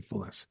his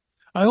faithfulness.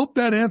 I hope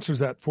that answers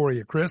that for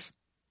you, Chris.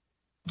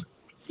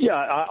 Yeah,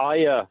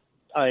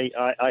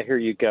 I hear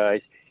you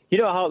guys. You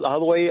know how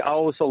the way I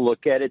also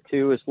look at it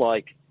too is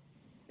like,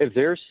 if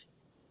there's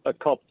a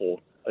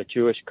couple, a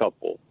Jewish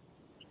couple,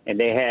 and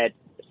they had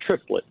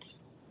triplets,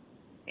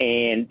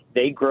 and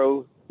they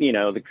grow,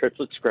 the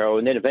triplets grow,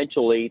 and then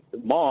eventually the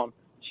mom,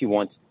 she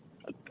wants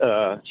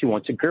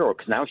a girl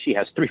because now she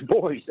has 3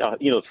 boys.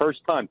 The first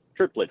time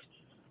triplets.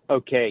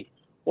 Okay.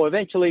 Well,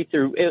 eventually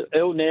through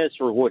illness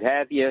or what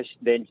have you,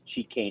 then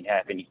she can't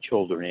have any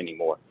children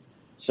anymore.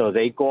 So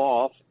they go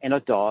off and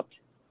adopt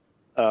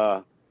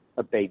a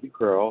baby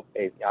girl.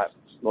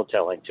 We'll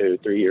tell in 2,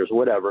 3 years,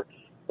 whatever.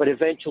 But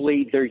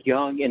eventually they're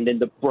young, and then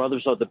the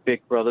brothers are the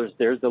big brothers.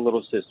 There's the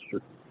little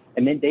sister.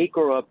 And then they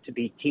grow up to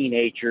be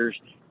teenagers,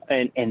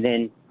 and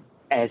then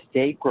as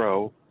they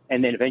grow,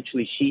 and then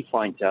eventually she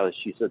finds out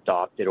she's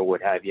adopted or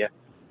what have you,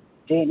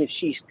 then if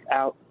she's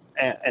out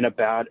and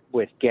about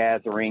with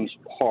gatherings,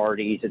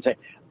 parties, and say,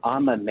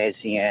 I'm a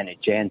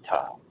messianic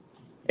Gentile.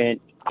 And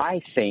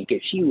I think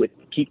if she would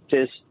keep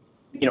this,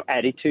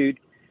 attitude,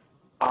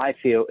 I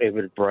feel it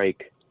would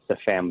break the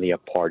family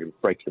apart. It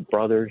would break the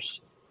brothers.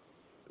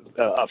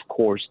 Of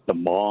course, the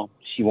mom,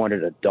 she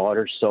wanted a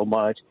daughter so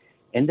much.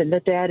 And then the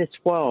dad as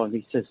well. And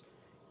he says,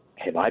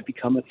 have I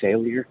become a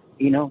failure?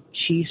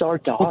 She's our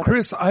daughter. Well,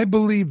 Chris, I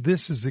believe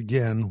this is,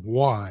 again,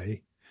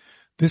 why.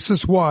 This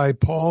is why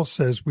Paul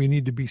says we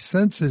need to be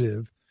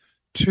sensitive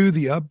to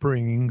the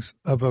upbringings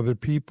of other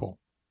people.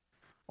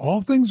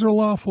 All things are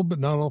lawful, but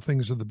not all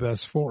things are the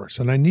best for us.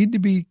 And I need to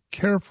be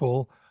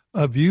careful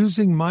of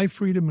using my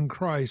freedom in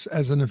Christ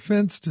as an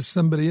offense to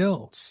somebody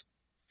else.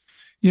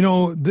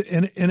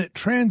 And it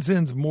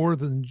transcends more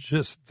than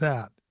just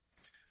that.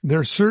 There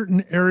are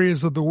certain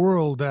areas of the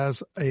world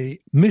as a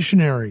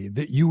missionary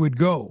that you would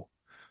go,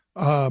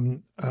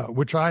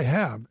 which I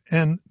have.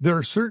 And there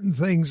are certain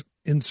things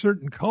in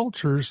certain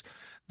cultures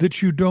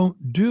that you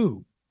don't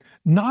do.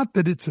 Not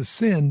that it's a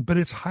sin, but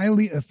it's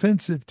highly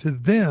offensive to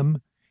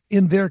them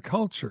in their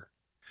culture.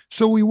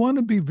 So we want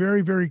to be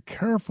very, very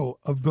careful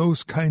of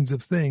those kinds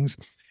of things,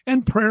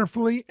 and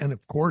prayerfully, and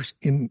of course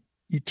in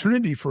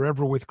eternity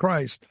forever with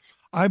Christ,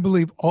 I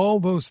believe all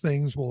those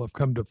things will have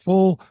come to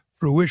full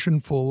fruition,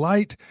 full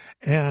light,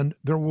 and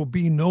there will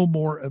be no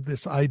more of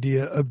this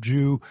idea of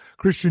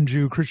Christian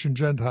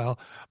Gentile,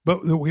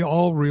 but that we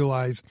all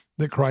realize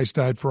that Christ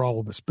died for all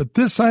of us. But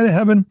this side of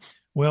heaven,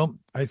 well,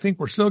 I think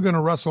we're still going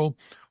to wrestle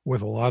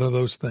with a lot of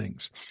those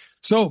things.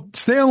 So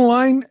stay on the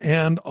line,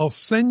 and I'll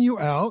send you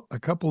out a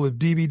couple of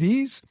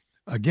DVDs.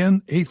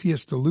 Again,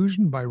 Atheist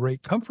Delusion by Ray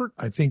Comfort.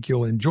 I think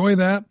you'll enjoy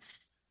that.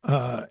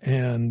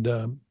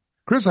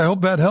 Chris, I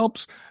hope that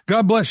helps.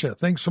 God bless you.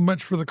 Thanks so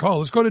much for the call.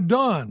 Let's go to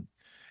Don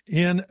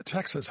in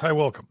Texas. Hi,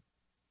 welcome.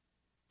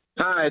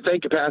 Hi,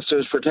 thank you,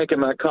 pastors, for taking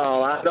my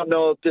call. I don't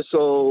know if this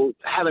will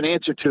have an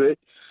answer to it,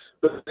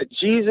 but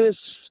Jesus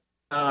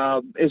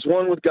is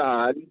one with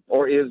God,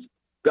 or is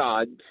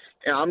God,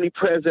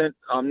 omnipresent,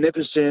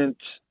 omnipotent,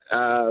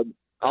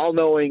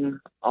 all-knowing,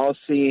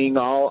 all-seeing,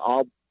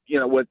 all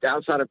with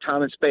outside of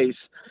time and space.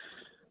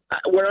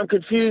 What I'm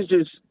confused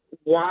is,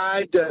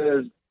 why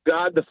does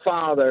God the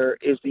Father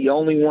is the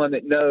only one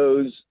that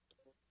knows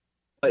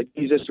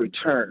Jesus'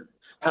 return?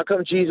 How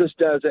come Jesus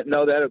doesn't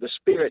know that, or the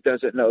Spirit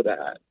doesn't know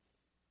that?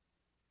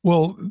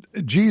 Well,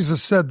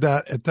 Jesus said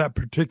that at that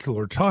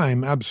particular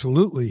time.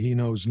 Absolutely, he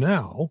knows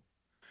now.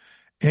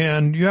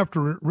 And you have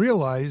to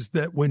realize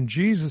that when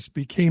Jesus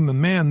became a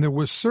man, there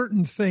were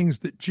certain things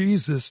that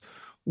Jesus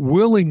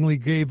willingly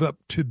gave up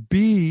to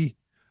be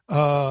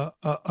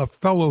a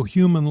fellow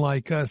human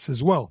like us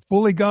as well.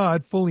 Fully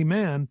God, fully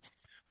man,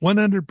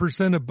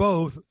 100% of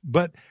both.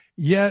 But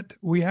yet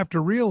we have to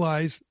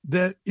realize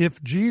that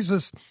if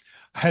Jesus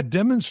had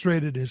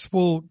demonstrated his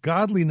full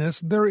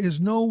godliness, there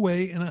is no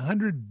way in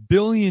 100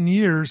 billion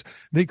years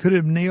they could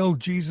have nailed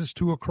Jesus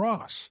to a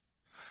cross.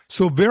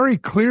 So very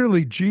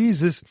clearly,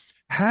 Jesus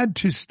had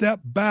to step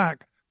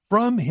back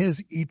from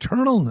his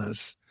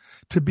eternalness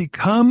to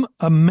become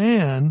a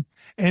man,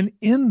 and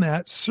in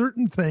that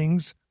certain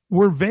things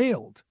were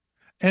veiled.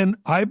 And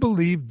I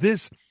believe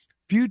this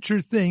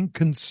future thing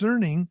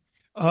concerning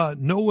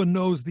no one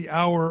knows the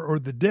hour or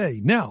the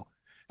day. Now,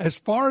 as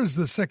far as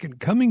the second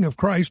coming of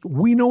Christ,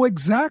 we know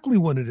exactly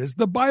when it is.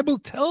 The Bible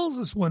tells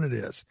us when it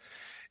is.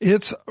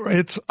 It's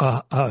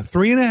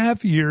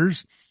 3.5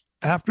 years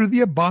after the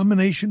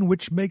abomination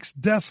which makes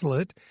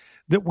desolate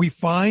that we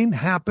find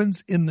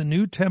happens in the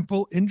new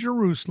temple in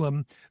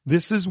Jerusalem.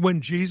 This is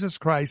when Jesus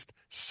Christ's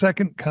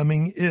second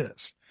coming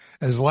is.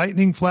 As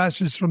lightning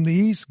flashes from the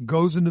east,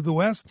 goes into the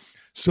west,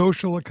 so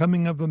shall the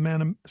coming of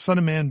the Son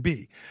of Man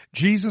be.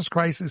 Jesus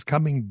Christ is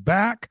coming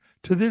back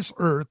to this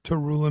earth to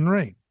rule and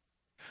reign.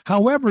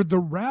 However, the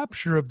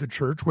rapture of the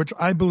church, which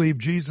I believe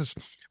Jesus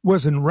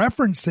wasn't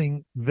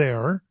referencing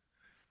there,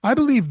 I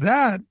believe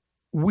that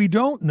we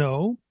don't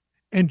know,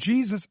 and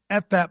Jesus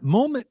at that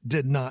moment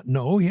did not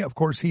know. Of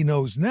course, he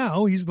knows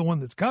now. He's the one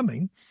that's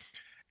coming.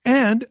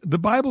 And the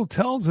Bible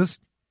tells us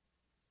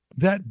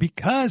that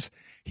because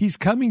he's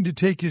coming to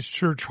take his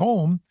church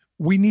home,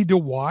 we need to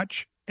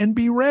watch and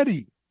be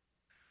ready.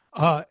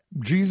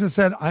 Jesus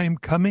said, I am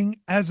coming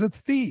as a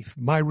thief.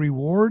 My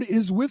reward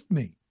is with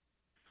me.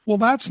 Well,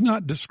 that's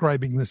not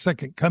describing the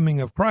second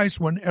coming of Christ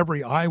when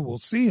every eye will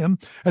see him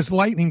as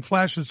lightning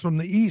flashes from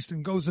the east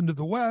and goes into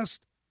the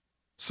west.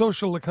 So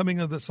shall the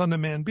coming of the Son of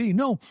Man be.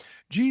 No,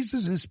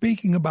 Jesus is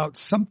speaking about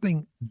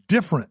something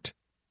different.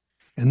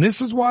 And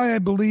this is why I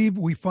believe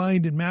we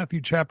find in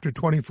Matthew chapter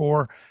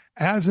 24,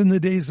 as in the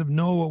days of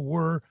Noah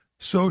were,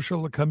 so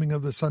shall the coming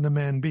of the Son of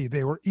Man be.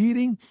 They were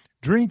eating,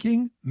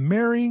 drinking,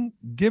 marrying,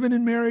 given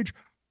in marriage,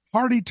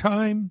 party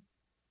time.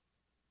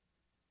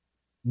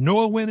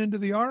 Noah went into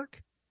the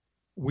ark.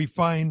 We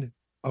find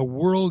a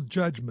world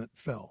judgment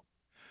fell.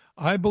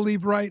 I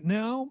believe right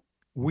now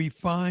we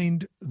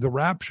find the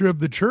rapture of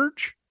the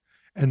church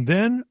and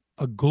then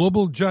a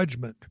global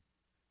judgment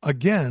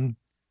again.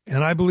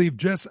 And I believe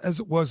just as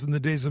it was in the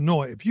days of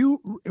Noah.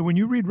 When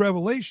you read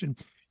Revelation,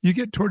 you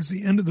get towards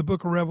the end of the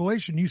book of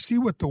Revelation, you see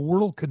what the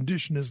world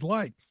condition is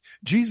like.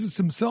 Jesus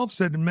himself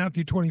said in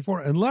Matthew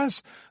 24,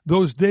 unless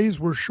those days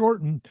were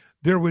shortened,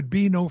 there would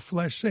be no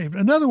flesh saved.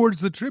 In other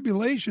words, the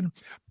tribulation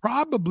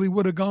probably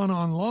would have gone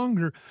on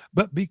longer,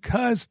 but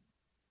because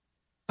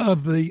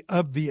of the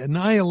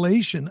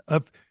annihilation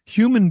of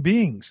human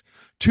beings,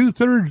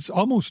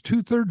 almost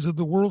two-thirds of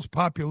the world's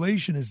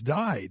population has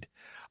died.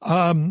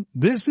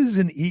 This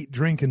isn't eat,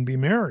 drink, and be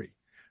merry.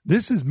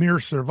 This is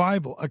mere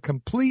survival, a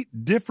complete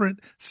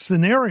different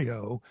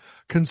scenario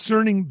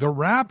concerning the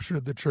rapture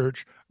of the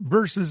church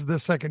versus the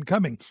second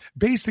coming.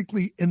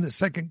 Basically, in the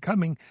second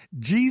coming,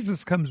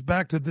 Jesus comes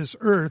back to this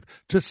earth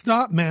to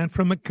stop man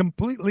from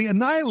completely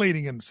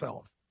annihilating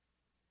himself.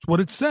 That's what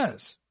it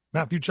says,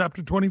 Matthew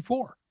chapter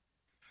 24.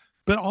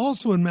 But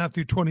also in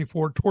Matthew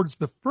 24, towards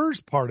the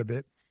first part of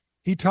it,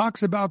 he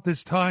talks about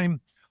this time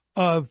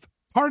of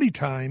party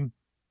time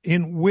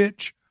in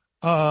which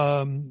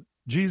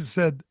Jesus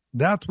said,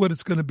 that's what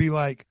it's going to be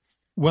like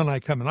when I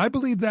come. And I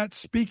believe that's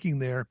speaking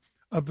there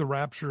of the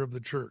rapture of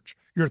the church.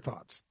 Your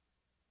thoughts?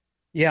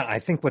 Yeah, I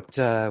think what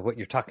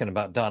you're talking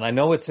about, Don. I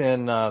know it's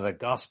in the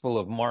Gospel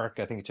of Mark,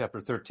 I think chapter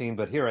 13,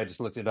 but here I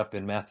just looked it up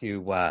in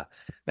Matthew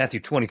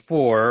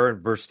 24,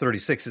 verse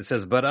 36. It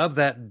says, "But of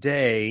that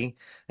day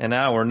and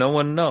hour no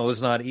one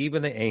knows, not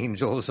even the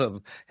angels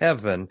of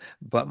heaven,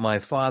 but my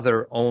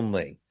Father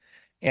only."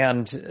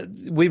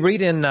 And we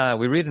read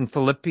in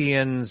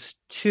Philippians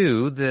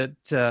 2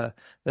 that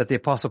the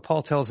Apostle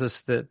Paul tells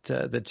us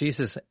that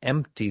Jesus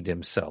emptied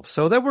himself.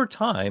 So there were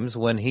times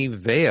when he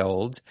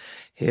veiled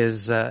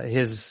his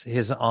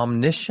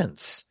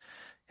omniscience.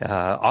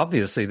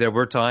 Obviously, there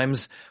were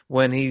times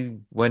when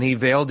he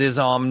veiled his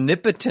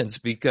omnipotence,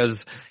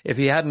 because if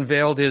he hadn't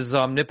veiled his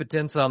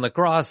omnipotence on the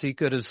cross, he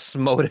could have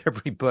smote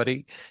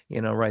everybody,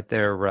 right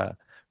there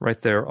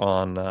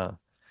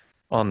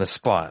on the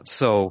spot.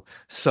 So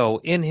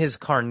in his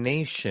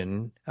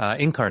incarnation,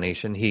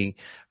 he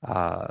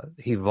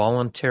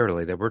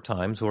voluntarily, there were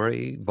times where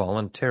he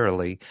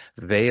voluntarily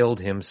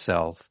veiled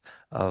himself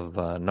of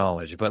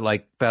knowledge. But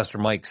like Pastor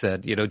Mike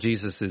said,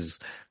 Jesus is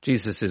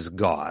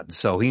God,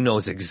 so he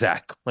knows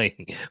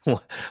exactly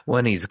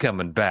when he's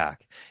coming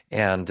back.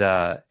 And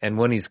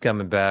when he's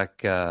coming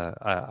back,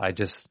 I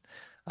just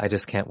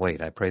can't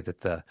wait. I pray that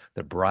the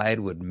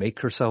bride would make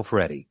herself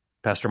ready.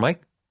 Pastor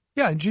Mike?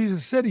 Yeah, and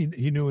Jesus said he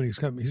knew when he's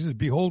coming. He says,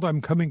 "Behold, I'm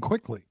coming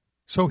quickly."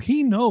 So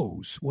he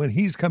knows when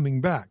he's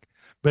coming back.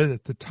 But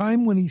at the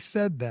time when he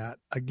said that,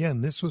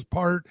 again, this was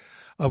part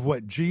of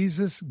what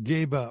Jesus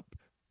gave up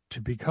to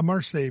become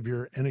our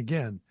Savior. And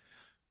again,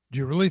 do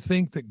you really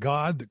think that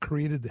God that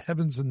created the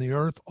heavens and the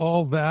earth,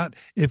 all that,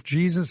 if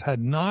Jesus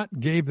had not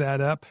gave that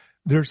up,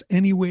 there's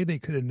any way they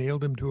could have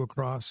nailed him to a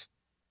cross?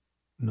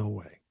 No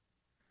way.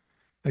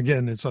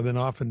 Again, it's been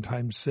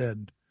oftentimes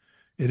said,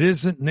 it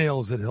isn't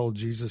nails that held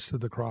Jesus to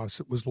the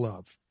cross. It was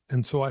love.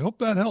 And so I hope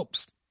that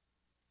helps.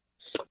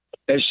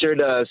 It sure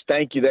does.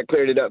 Thank you. That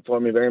cleared it up for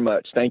me very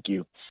much. Thank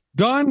you.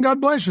 Don, God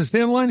bless you.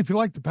 Stay in line if you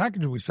like the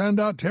package we send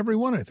out to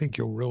everyone. I think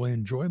you'll really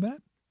enjoy that.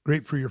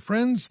 Great for your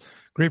friends.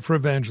 Great for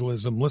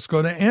evangelism. Let's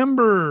go to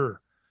Amber,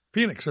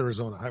 Phoenix,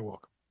 Arizona. Hi,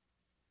 welcome.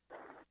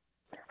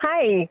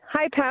 Hi,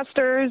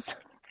 pastors.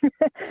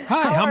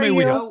 Hi, how may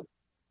we help?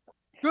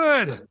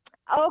 Good.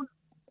 Oh,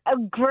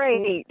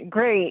 great.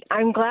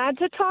 I'm glad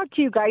to talk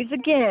to you guys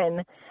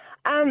again.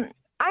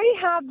 I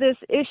have this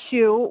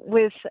issue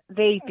with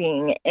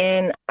vaping,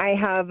 and I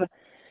have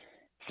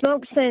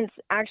smoked since,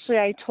 actually,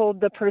 I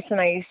told the person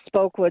I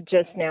spoke with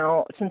just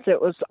now, since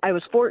I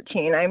was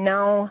 14. I'm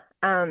now,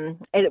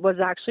 it was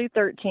actually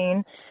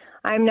 13.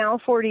 I'm now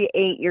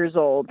 48 years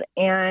old,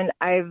 and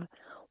I've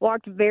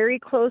walked very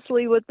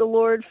closely with the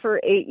Lord for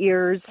 8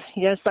 years.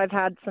 Yes, I've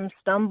had some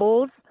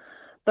stumbles,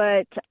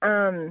 but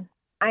I'm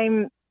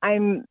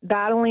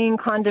battling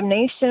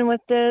condemnation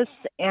with this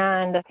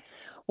and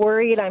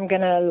worried I'm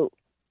going to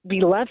be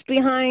left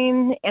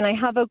behind. And I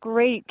have a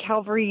great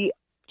Calvary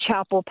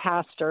Chapel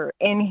pastor,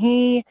 and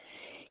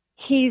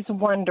he's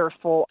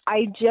wonderful.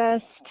 I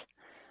just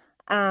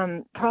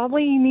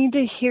probably need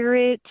to hear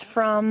it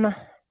from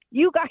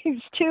you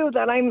guys too,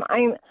 that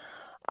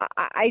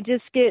I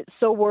just get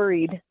so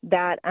worried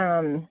that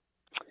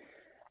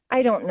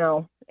I don't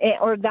know,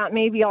 or that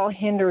maybe I'll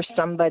hinder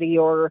somebody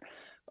or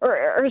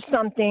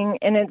something,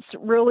 and it's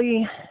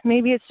really,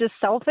 maybe it's just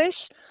selfish.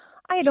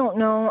 I don't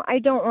know. I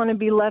don't want to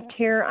be left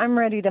here. I'm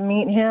ready to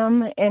meet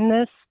him. And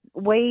this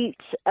weight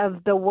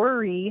of the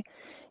worry,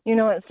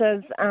 it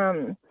says,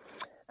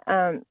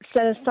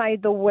 set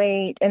aside the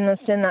weight and the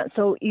sin that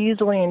so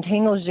easily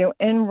entangles you,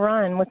 and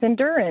run with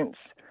endurance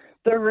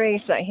the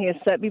race that he has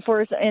set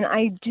before us. And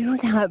I do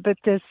that, but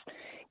this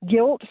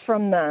guilt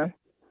from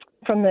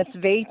this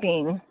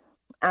vaping,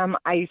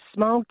 I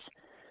smoked,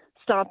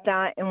 stopped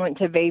that, and went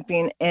to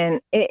vaping,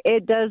 and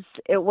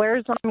it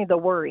wears on me, the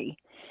worry.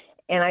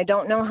 And I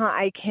don't know how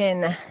I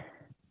can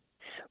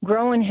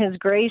grow in his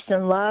grace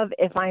and love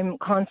if I'm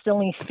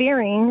constantly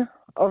fearing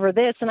over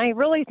this. And I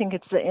really think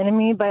it's the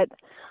enemy, but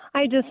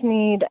I just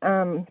need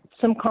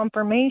some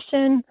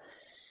confirmation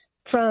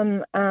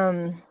from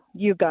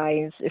you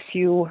guys.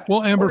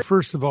 Well, Amber,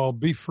 first of all,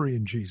 be free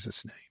in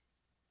Jesus'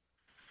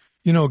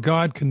 name.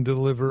 God can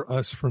deliver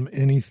us from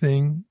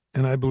anything,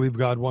 and I believe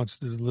God wants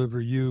to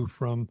deliver you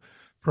from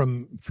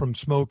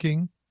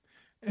smoking.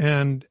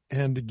 And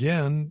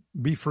again,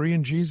 be free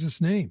in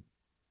Jesus' name.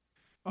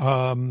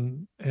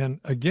 And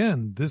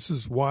again, this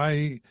is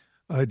why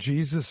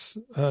Jesus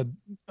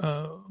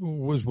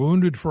was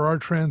wounded for our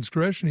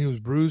transgression. He was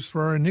bruised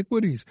for our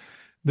iniquities,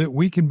 that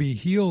we can be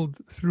healed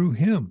through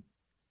him.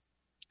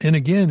 And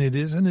again, it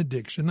is an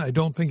addiction. I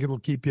don't think it'll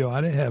keep you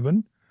out of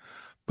heaven,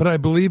 but I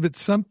believe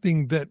it's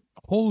something that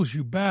holds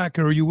you back,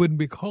 or you wouldn't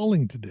be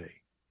calling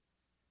today.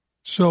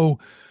 So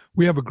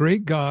we have a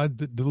great God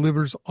that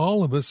delivers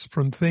all of us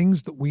from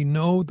things that we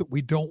know that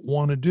we don't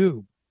want to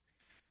do.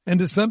 And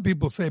to some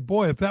people say,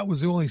 boy, if that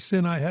was the only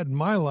sin I had in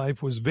my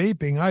life was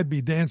vaping, I'd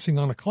be dancing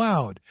on a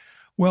cloud.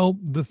 Well,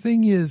 the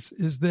thing is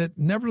that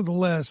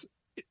nevertheless,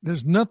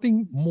 there's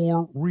nothing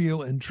more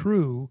real and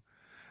true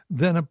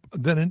than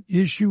an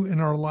issue in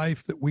our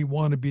life that we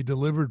want to be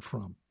delivered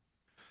from.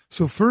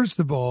 So first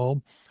of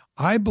all,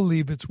 I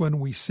believe it's when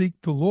we seek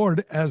the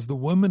Lord, as the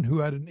woman who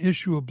had an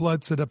issue of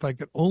blood said, if I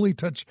could only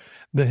touch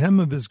the hem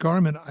of his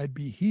garment, I'd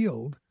be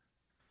healed.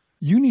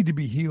 You need to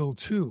be healed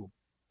too.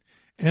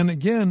 And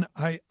again,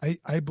 I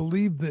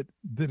believe that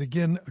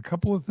again, a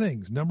couple of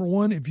things. Number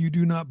one, if you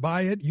do not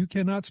buy it, you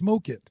cannot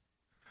smoke it.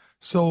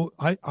 So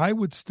I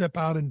would step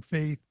out in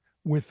faith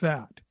with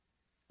that.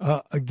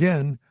 That's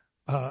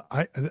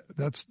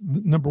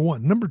number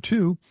one. Number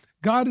two,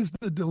 God is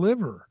the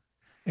deliverer,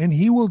 and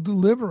he will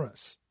deliver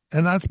us.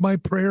 And that's my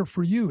prayer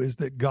for you, is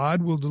that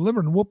God will deliver.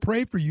 And we'll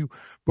pray for you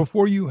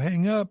before you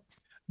hang up,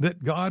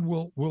 that God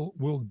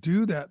will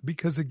do that.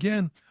 Because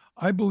again,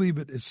 I believe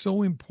it is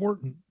so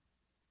important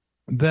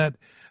that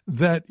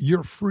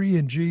you're free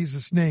in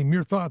Jesus' name.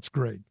 Your thoughts,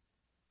 Greg?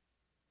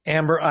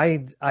 Amber,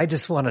 I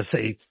just want to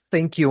say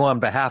thank you on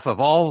behalf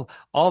of all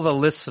the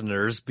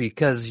listeners,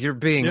 because you're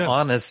being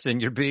honest and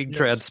you're being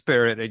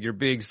transparent and you're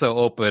being so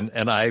open.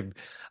 And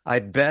I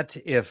bet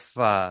if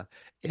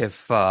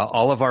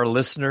all of our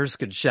listeners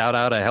could shout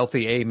out a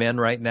healthy amen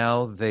right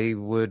now, they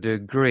would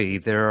agree.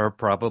 There are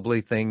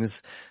probably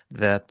things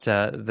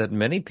that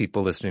many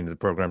people listening to the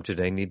program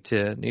today need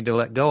to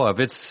let go of.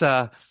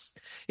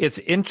 It's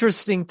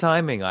interesting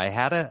timing. I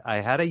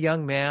had a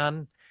young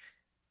man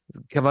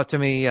come up to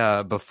me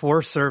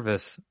before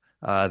service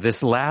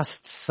this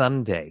last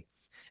Sunday,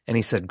 and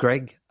he said,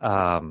 Greg,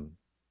 I'm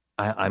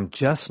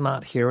just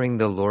not hearing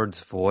the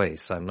Lord's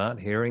voice. I'm not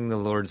hearing the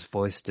Lord's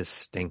voice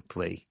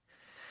distinctly.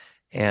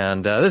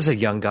 And this is a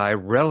young guy,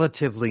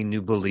 relatively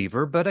new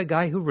believer, but a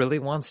guy who really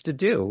wants to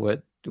do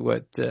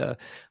what the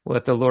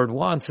Lord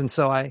wants. And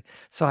so I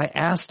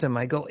asked him,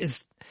 I go,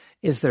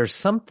 is there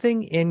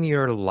something in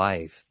your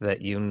life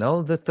that you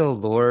know that the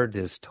Lord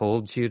has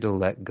told you to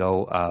let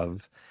go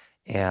of,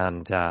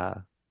 and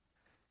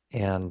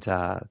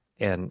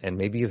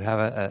maybe you have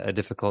a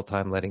difficult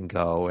time letting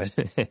go? And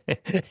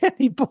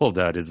he pulled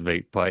out his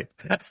vape pipe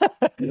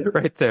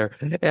right there.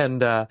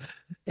 And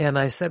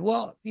I said,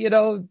 well,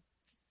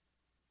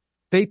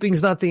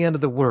 vaping's not the end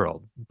of the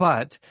world,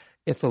 but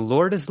if the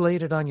Lord has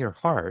laid it on your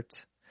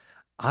heart,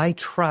 I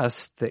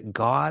trust that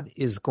God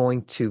is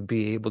going to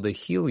be able to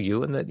heal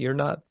you, and that you're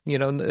not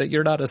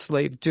a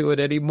slave to it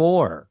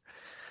anymore.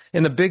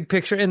 In the big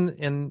picture,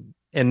 and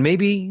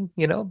maybe,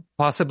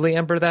 possibly,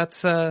 Amber,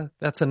 that's a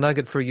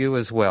nugget for you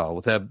as well.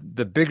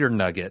 The bigger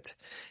nugget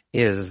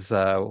is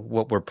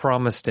what we're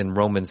promised in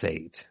Romans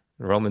 8.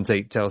 Romans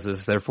 8 tells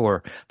us,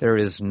 therefore, there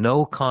is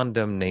no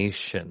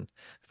condemnation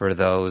for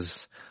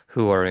those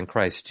who are in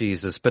Christ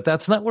Jesus. But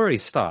that's not where he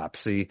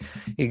stops. He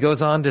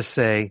goes on to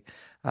say,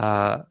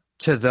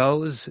 to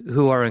those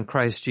who are in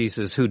Christ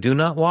Jesus, who do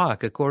not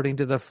walk according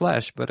to the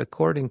flesh, but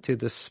according to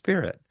the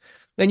Spirit.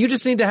 And you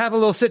just need to have a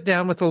little sit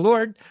down with the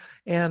Lord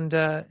and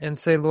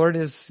say, Lord,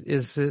 is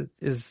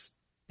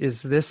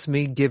this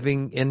me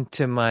giving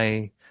into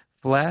my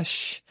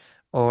flesh,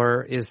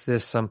 or is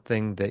this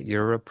something that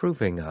you're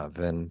approving of?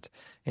 And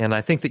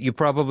I think that you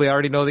probably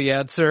already know the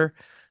answer,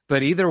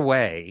 but either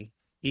way,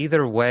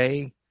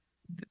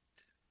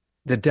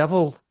 the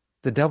devil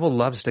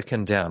loves to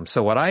condemn.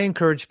 So what I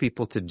encourage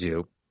people to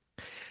do,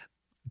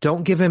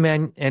 don't give him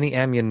any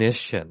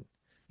ammunition.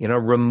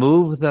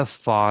 Remove the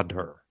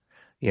fodder,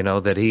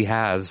 that he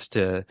has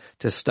to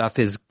stuff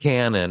his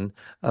cannon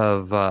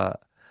of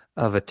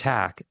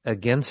attack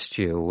against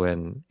you.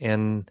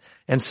 And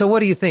so what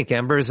do you think,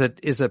 Amber? Is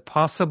it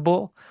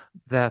possible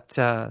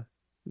that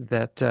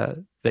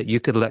you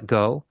could let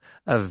go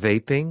of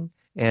vaping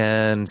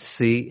and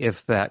see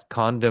if that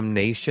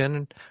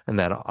condemnation and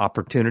that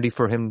opportunity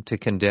for him to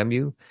condemn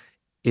you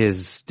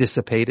is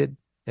dissipated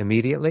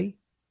immediately?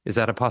 Is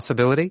that a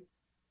possibility?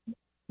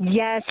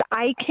 Yes,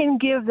 I can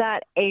give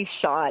that a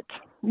shot.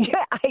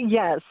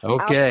 Yes.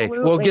 Okay.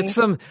 Absolutely. Well,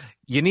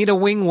 you need a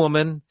wing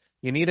woman.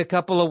 You need a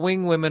couple of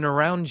wing women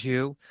around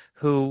you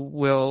who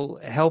will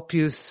help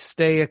you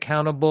stay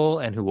accountable,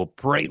 and who will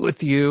pray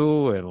with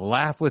you and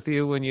laugh with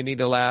you when you need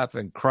to laugh,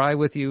 and cry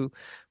with you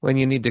when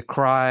you need to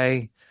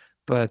cry.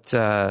 But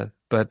I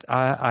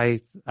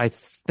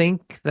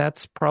think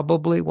that's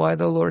probably why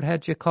the Lord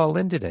had you call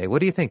in today. What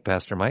do you think,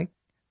 Pastor Mike?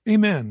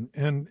 Amen.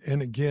 And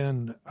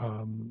again,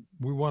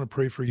 we want to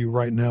pray for you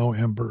right now,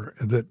 Amber,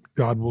 that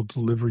God will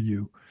deliver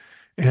you.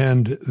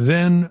 And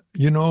then,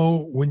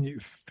 when you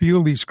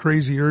feel these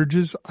crazy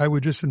urges, I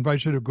would just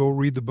invite you to go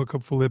read the book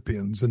of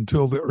Philippians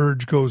until the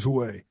urge goes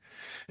away.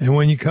 And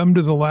when you come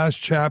to the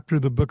last chapter,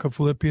 the book of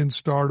Philippians,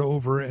 start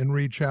over and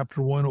read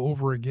chapter 1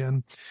 over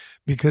again.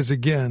 Because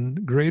again,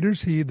 greater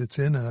is he that's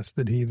in us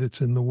than he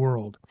that's in the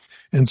world.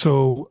 And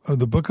so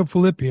the book of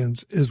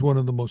Philippians is one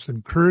of the most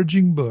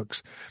encouraging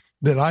books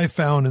that I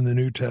found in the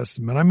New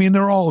Testament. I mean,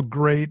 they're all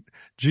great,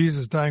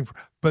 Jesus dying for,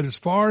 but as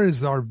far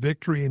as our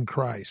victory in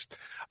Christ,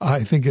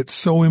 I think it's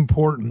so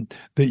important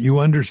that you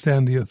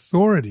understand the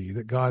authority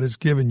that God has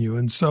given you.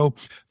 And so,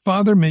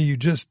 Father, may you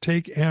just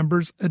take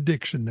Amber's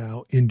addiction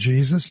now in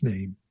Jesus'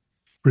 name.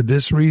 For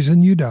this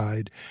reason you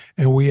died,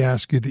 and we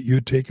ask you that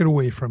you take it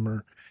away from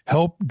her.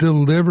 Help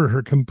deliver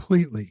her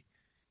completely.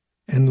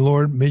 And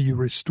Lord, may you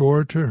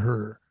restore to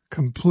her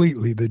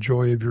completely the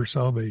joy of your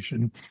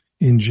salvation.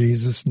 In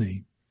Jesus'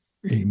 name,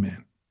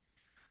 amen.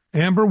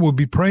 Amber, we'll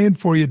be praying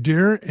for you,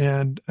 dear.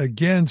 And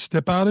again,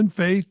 step out in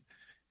faith.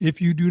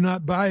 If you do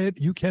not buy it,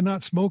 you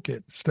cannot smoke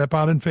it. Step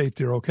out in faith,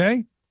 dear,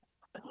 okay?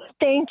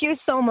 Thank you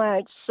so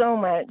much, so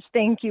much.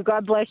 Thank you.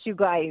 God bless you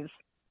guys.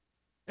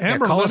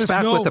 Amber, call let us us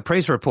back know. with the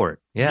praise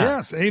report. Yeah.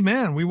 Yes,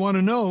 amen. We want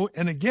to know.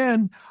 And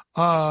again,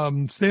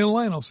 stay in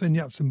line. I'll send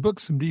you out some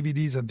books, some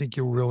DVDs I think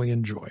you'll really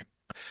enjoy.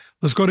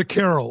 Let's go to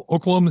Carol,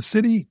 Oklahoma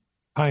City.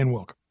 Hi and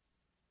welcome.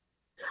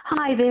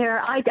 Hi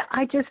there.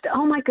 I just,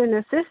 oh my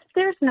goodness,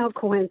 there's no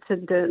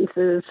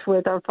coincidences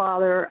with our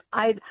Father.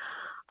 I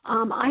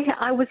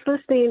was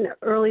listening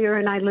earlier,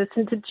 and I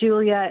listened to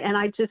Julia, and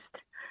I just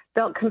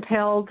felt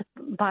compelled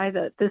by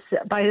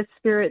His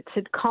Spirit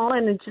to call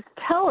in and just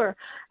tell her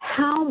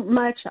how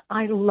much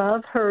I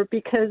love her,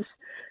 because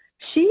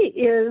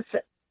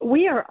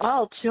we are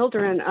all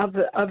children of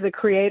the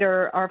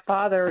Creator, our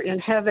Father in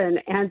heaven,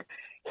 and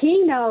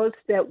He knows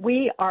that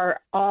we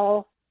are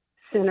all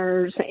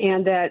sinners,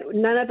 and that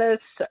none of us,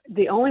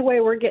 the only way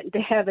we're getting to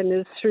heaven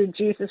is through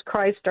Jesus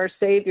Christ, our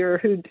Savior,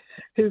 who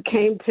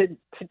came to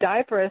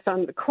die for us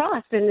on the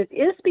cross. And it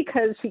is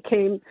because He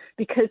came,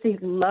 because He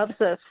loves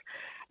us.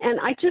 And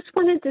I just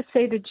wanted to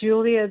say to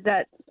Julia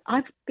that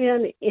I've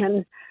been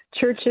in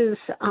churches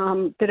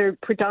that are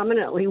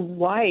predominantly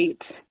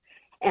white,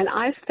 and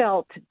I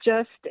felt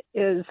just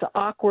as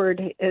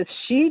awkward as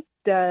she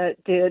did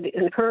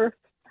in her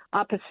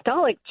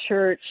apostolic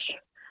church.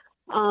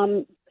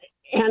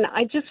 And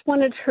I just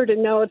wanted her to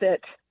know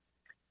that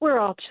we're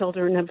all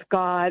children of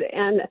God.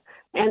 And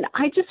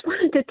I just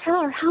wanted to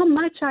tell her how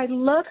much I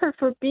love her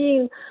for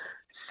being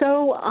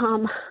so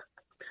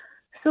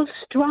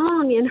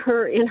strong in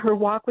her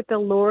walk with the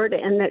Lord,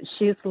 and that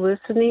she's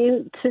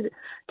listening to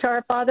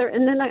our Father.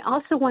 And then I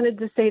also wanted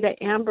to say to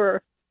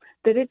Amber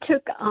that it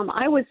took,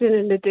 I was in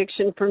an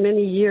addiction for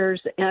many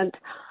years, and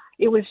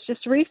it was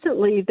just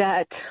recently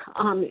that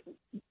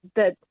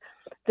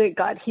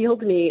God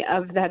healed me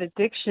of that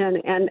addiction.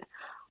 And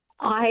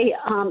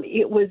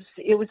it was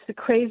the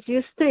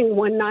craziest thing.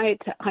 One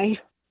night I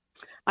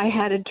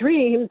had a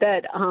dream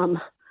that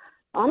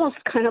almost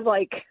kind of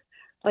like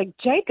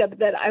Jacob,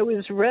 that I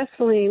was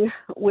wrestling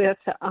with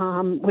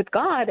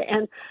God,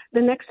 and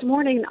the next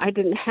morning I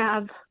didn't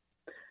have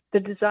the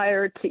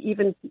desire to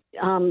even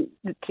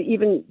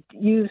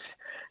use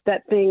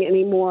that thing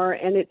anymore,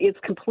 and it's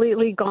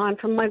completely gone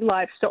from my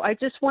life. So I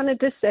just wanted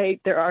to say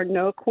there are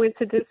no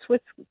coincidences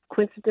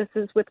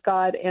with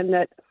God, and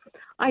that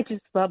I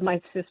just love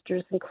my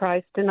sisters in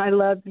Christ, and I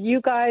love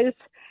you guys,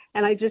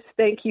 and I just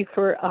thank you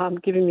for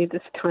giving me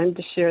this time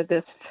to share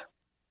this.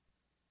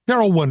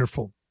 Carol,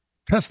 wonderful.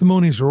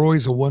 Testimonies are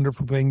always a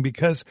wonderful thing,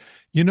 because,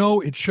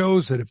 it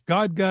shows that if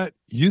God got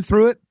you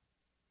through it,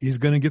 He's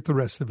going to get the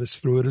rest of us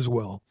through it as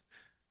well,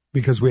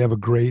 because we have a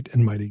great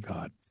and mighty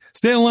God.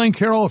 Stay in line,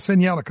 Carol. I'll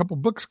send you out a couple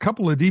books, a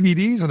couple of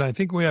DVDs, and I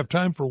think we have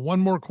time for one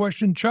more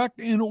question. Chuck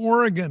in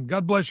Oregon.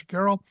 God bless you,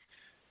 Carol.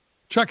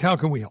 Chuck, how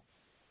can we help?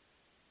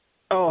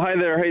 Oh, hi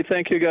there. Hey,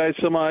 thank you guys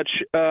so much.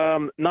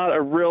 Not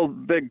a real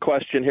big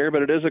question here,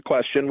 but it is a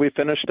question. We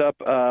finished up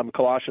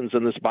Colossians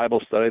in this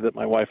Bible study that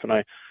my wife and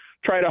I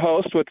try to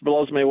host, which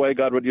blows me away.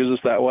 God would use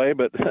us that way,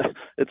 but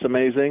it's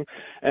amazing.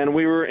 And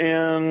we were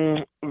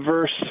in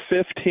verse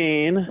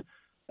 15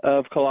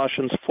 of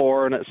Colossians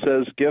 4, and it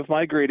says, "Give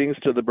my greetings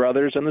to the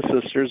brothers and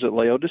the sisters at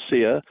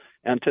Laodicea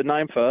and to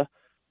Nympha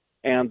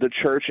and the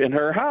church in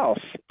her house."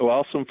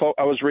 Well,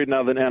 I was reading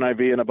out of the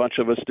NIV, and a bunch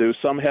of us do.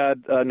 Some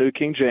had New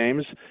King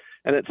James,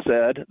 and it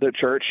said the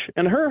church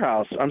in her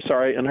house.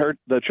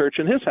 The church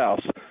in his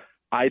house.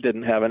 I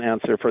didn't have an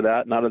answer for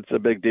that. Not that it's a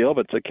big deal,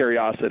 but it's a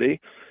curiosity.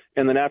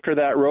 And then after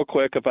that, real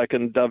quick, if I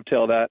can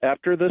dovetail that,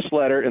 after this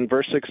letter in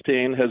verse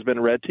 16 has been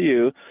read to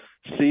you,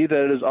 see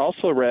that it is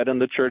also read in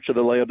the church of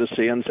the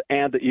Laodiceans,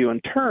 and that you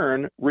in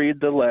turn read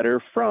the letter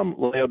from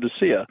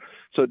Laodicea.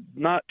 So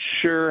not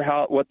sure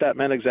what that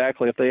meant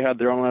exactly. If they had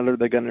their own letter,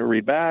 they're going to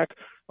read back.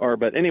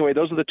 But anyway,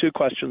 those are the two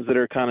questions that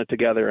are kind of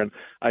together, and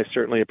I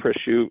certainly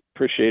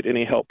appreciate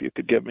any help you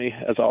could give me,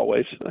 as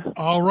always.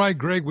 All right,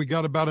 Greg, we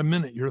got about a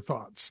minute. Your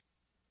thoughts?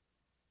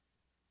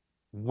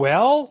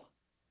 Well,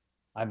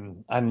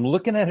 I'm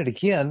looking at it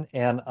again,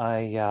 and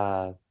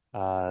I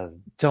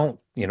don't,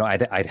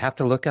 I'd have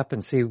to look up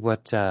and see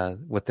what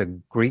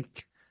the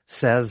Greek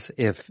says,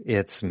 if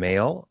it's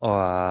male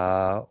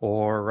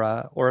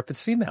or if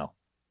it's female.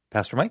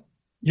 Pastor Mike?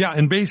 Yeah,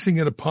 and basing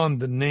it upon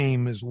the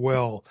name as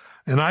well.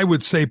 And I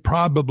would say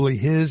probably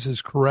his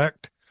is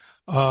correct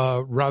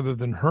rather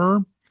than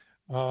her.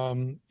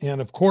 And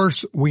of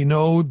course, we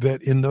know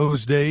that in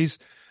those days,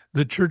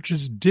 the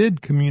churches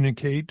did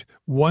communicate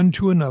one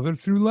to another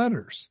through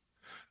letters.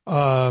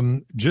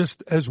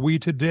 Just as we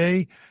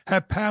today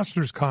have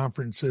pastors'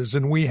 conferences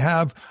and we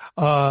have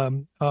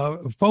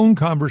phone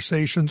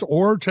conversations,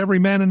 or to every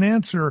man an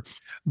answer,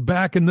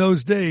 back in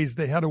those days,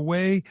 they had a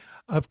way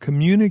of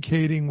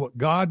communicating what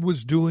God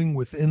was doing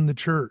within the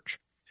church.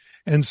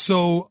 And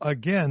so,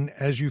 again,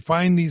 as you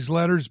find these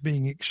letters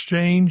being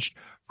exchanged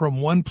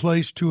from one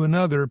place to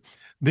another,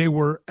 they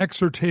were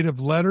exhortative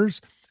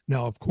letters,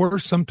 Now, of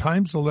course,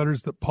 sometimes the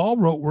letters that Paul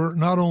wrote were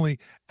not only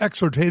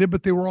exhortative,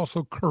 but they were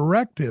also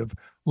corrective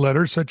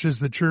letters, such as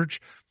the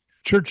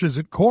churches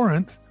at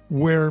Corinth,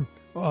 where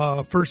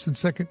 1st and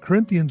 2nd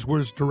Corinthians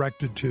was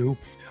directed to.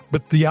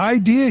 But the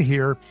idea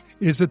here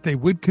is that they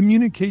would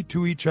communicate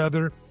to each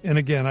other. And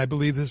again, I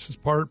believe this is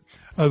part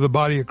of the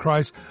body of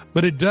Christ.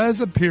 But it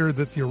does appear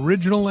that the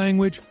original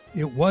language,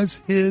 it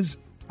was his.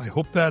 I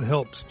hope that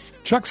helps.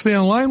 Chuck, stay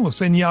online. We'll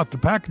send you out the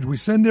package we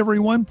send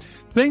everyone.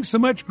 Thanks so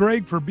much,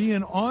 Greg, for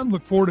being on.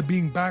 Look forward to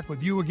being back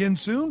with you again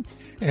soon.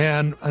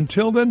 And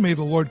until then, may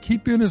the Lord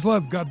keep you in his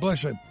love. God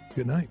bless you.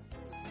 Good night.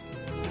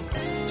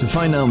 To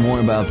find out more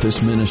about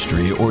this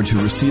ministry or to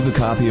receive a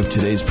copy of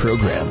today's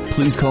program,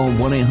 please call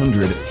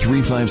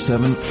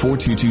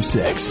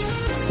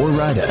 1-800-357-4226 or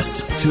write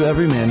us to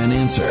Every Man an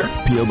Answer,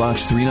 P.O.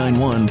 Box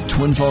 391,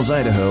 Twin Falls,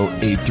 Idaho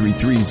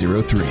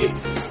 83303.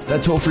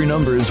 That toll-free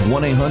number is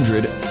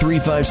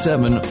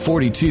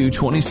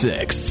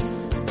 1-800-357-4226.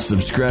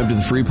 Subscribe to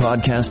the free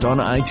podcast on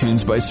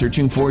iTunes by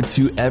searching for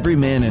To Every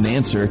Man an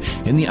Answer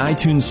in the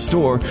iTunes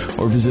store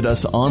or visit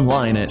us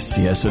online at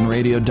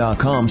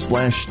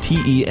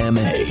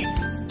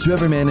csnradio.com/TEMA. To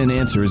Every Man an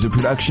Answer is a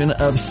production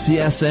of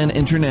CSN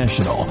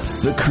International,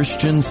 the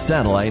Christian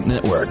Satellite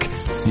Network.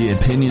 The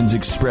opinions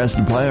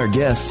expressed by our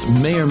guests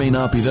may or may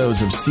not be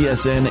those of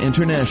CSN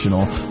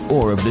International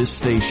or of this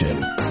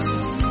station.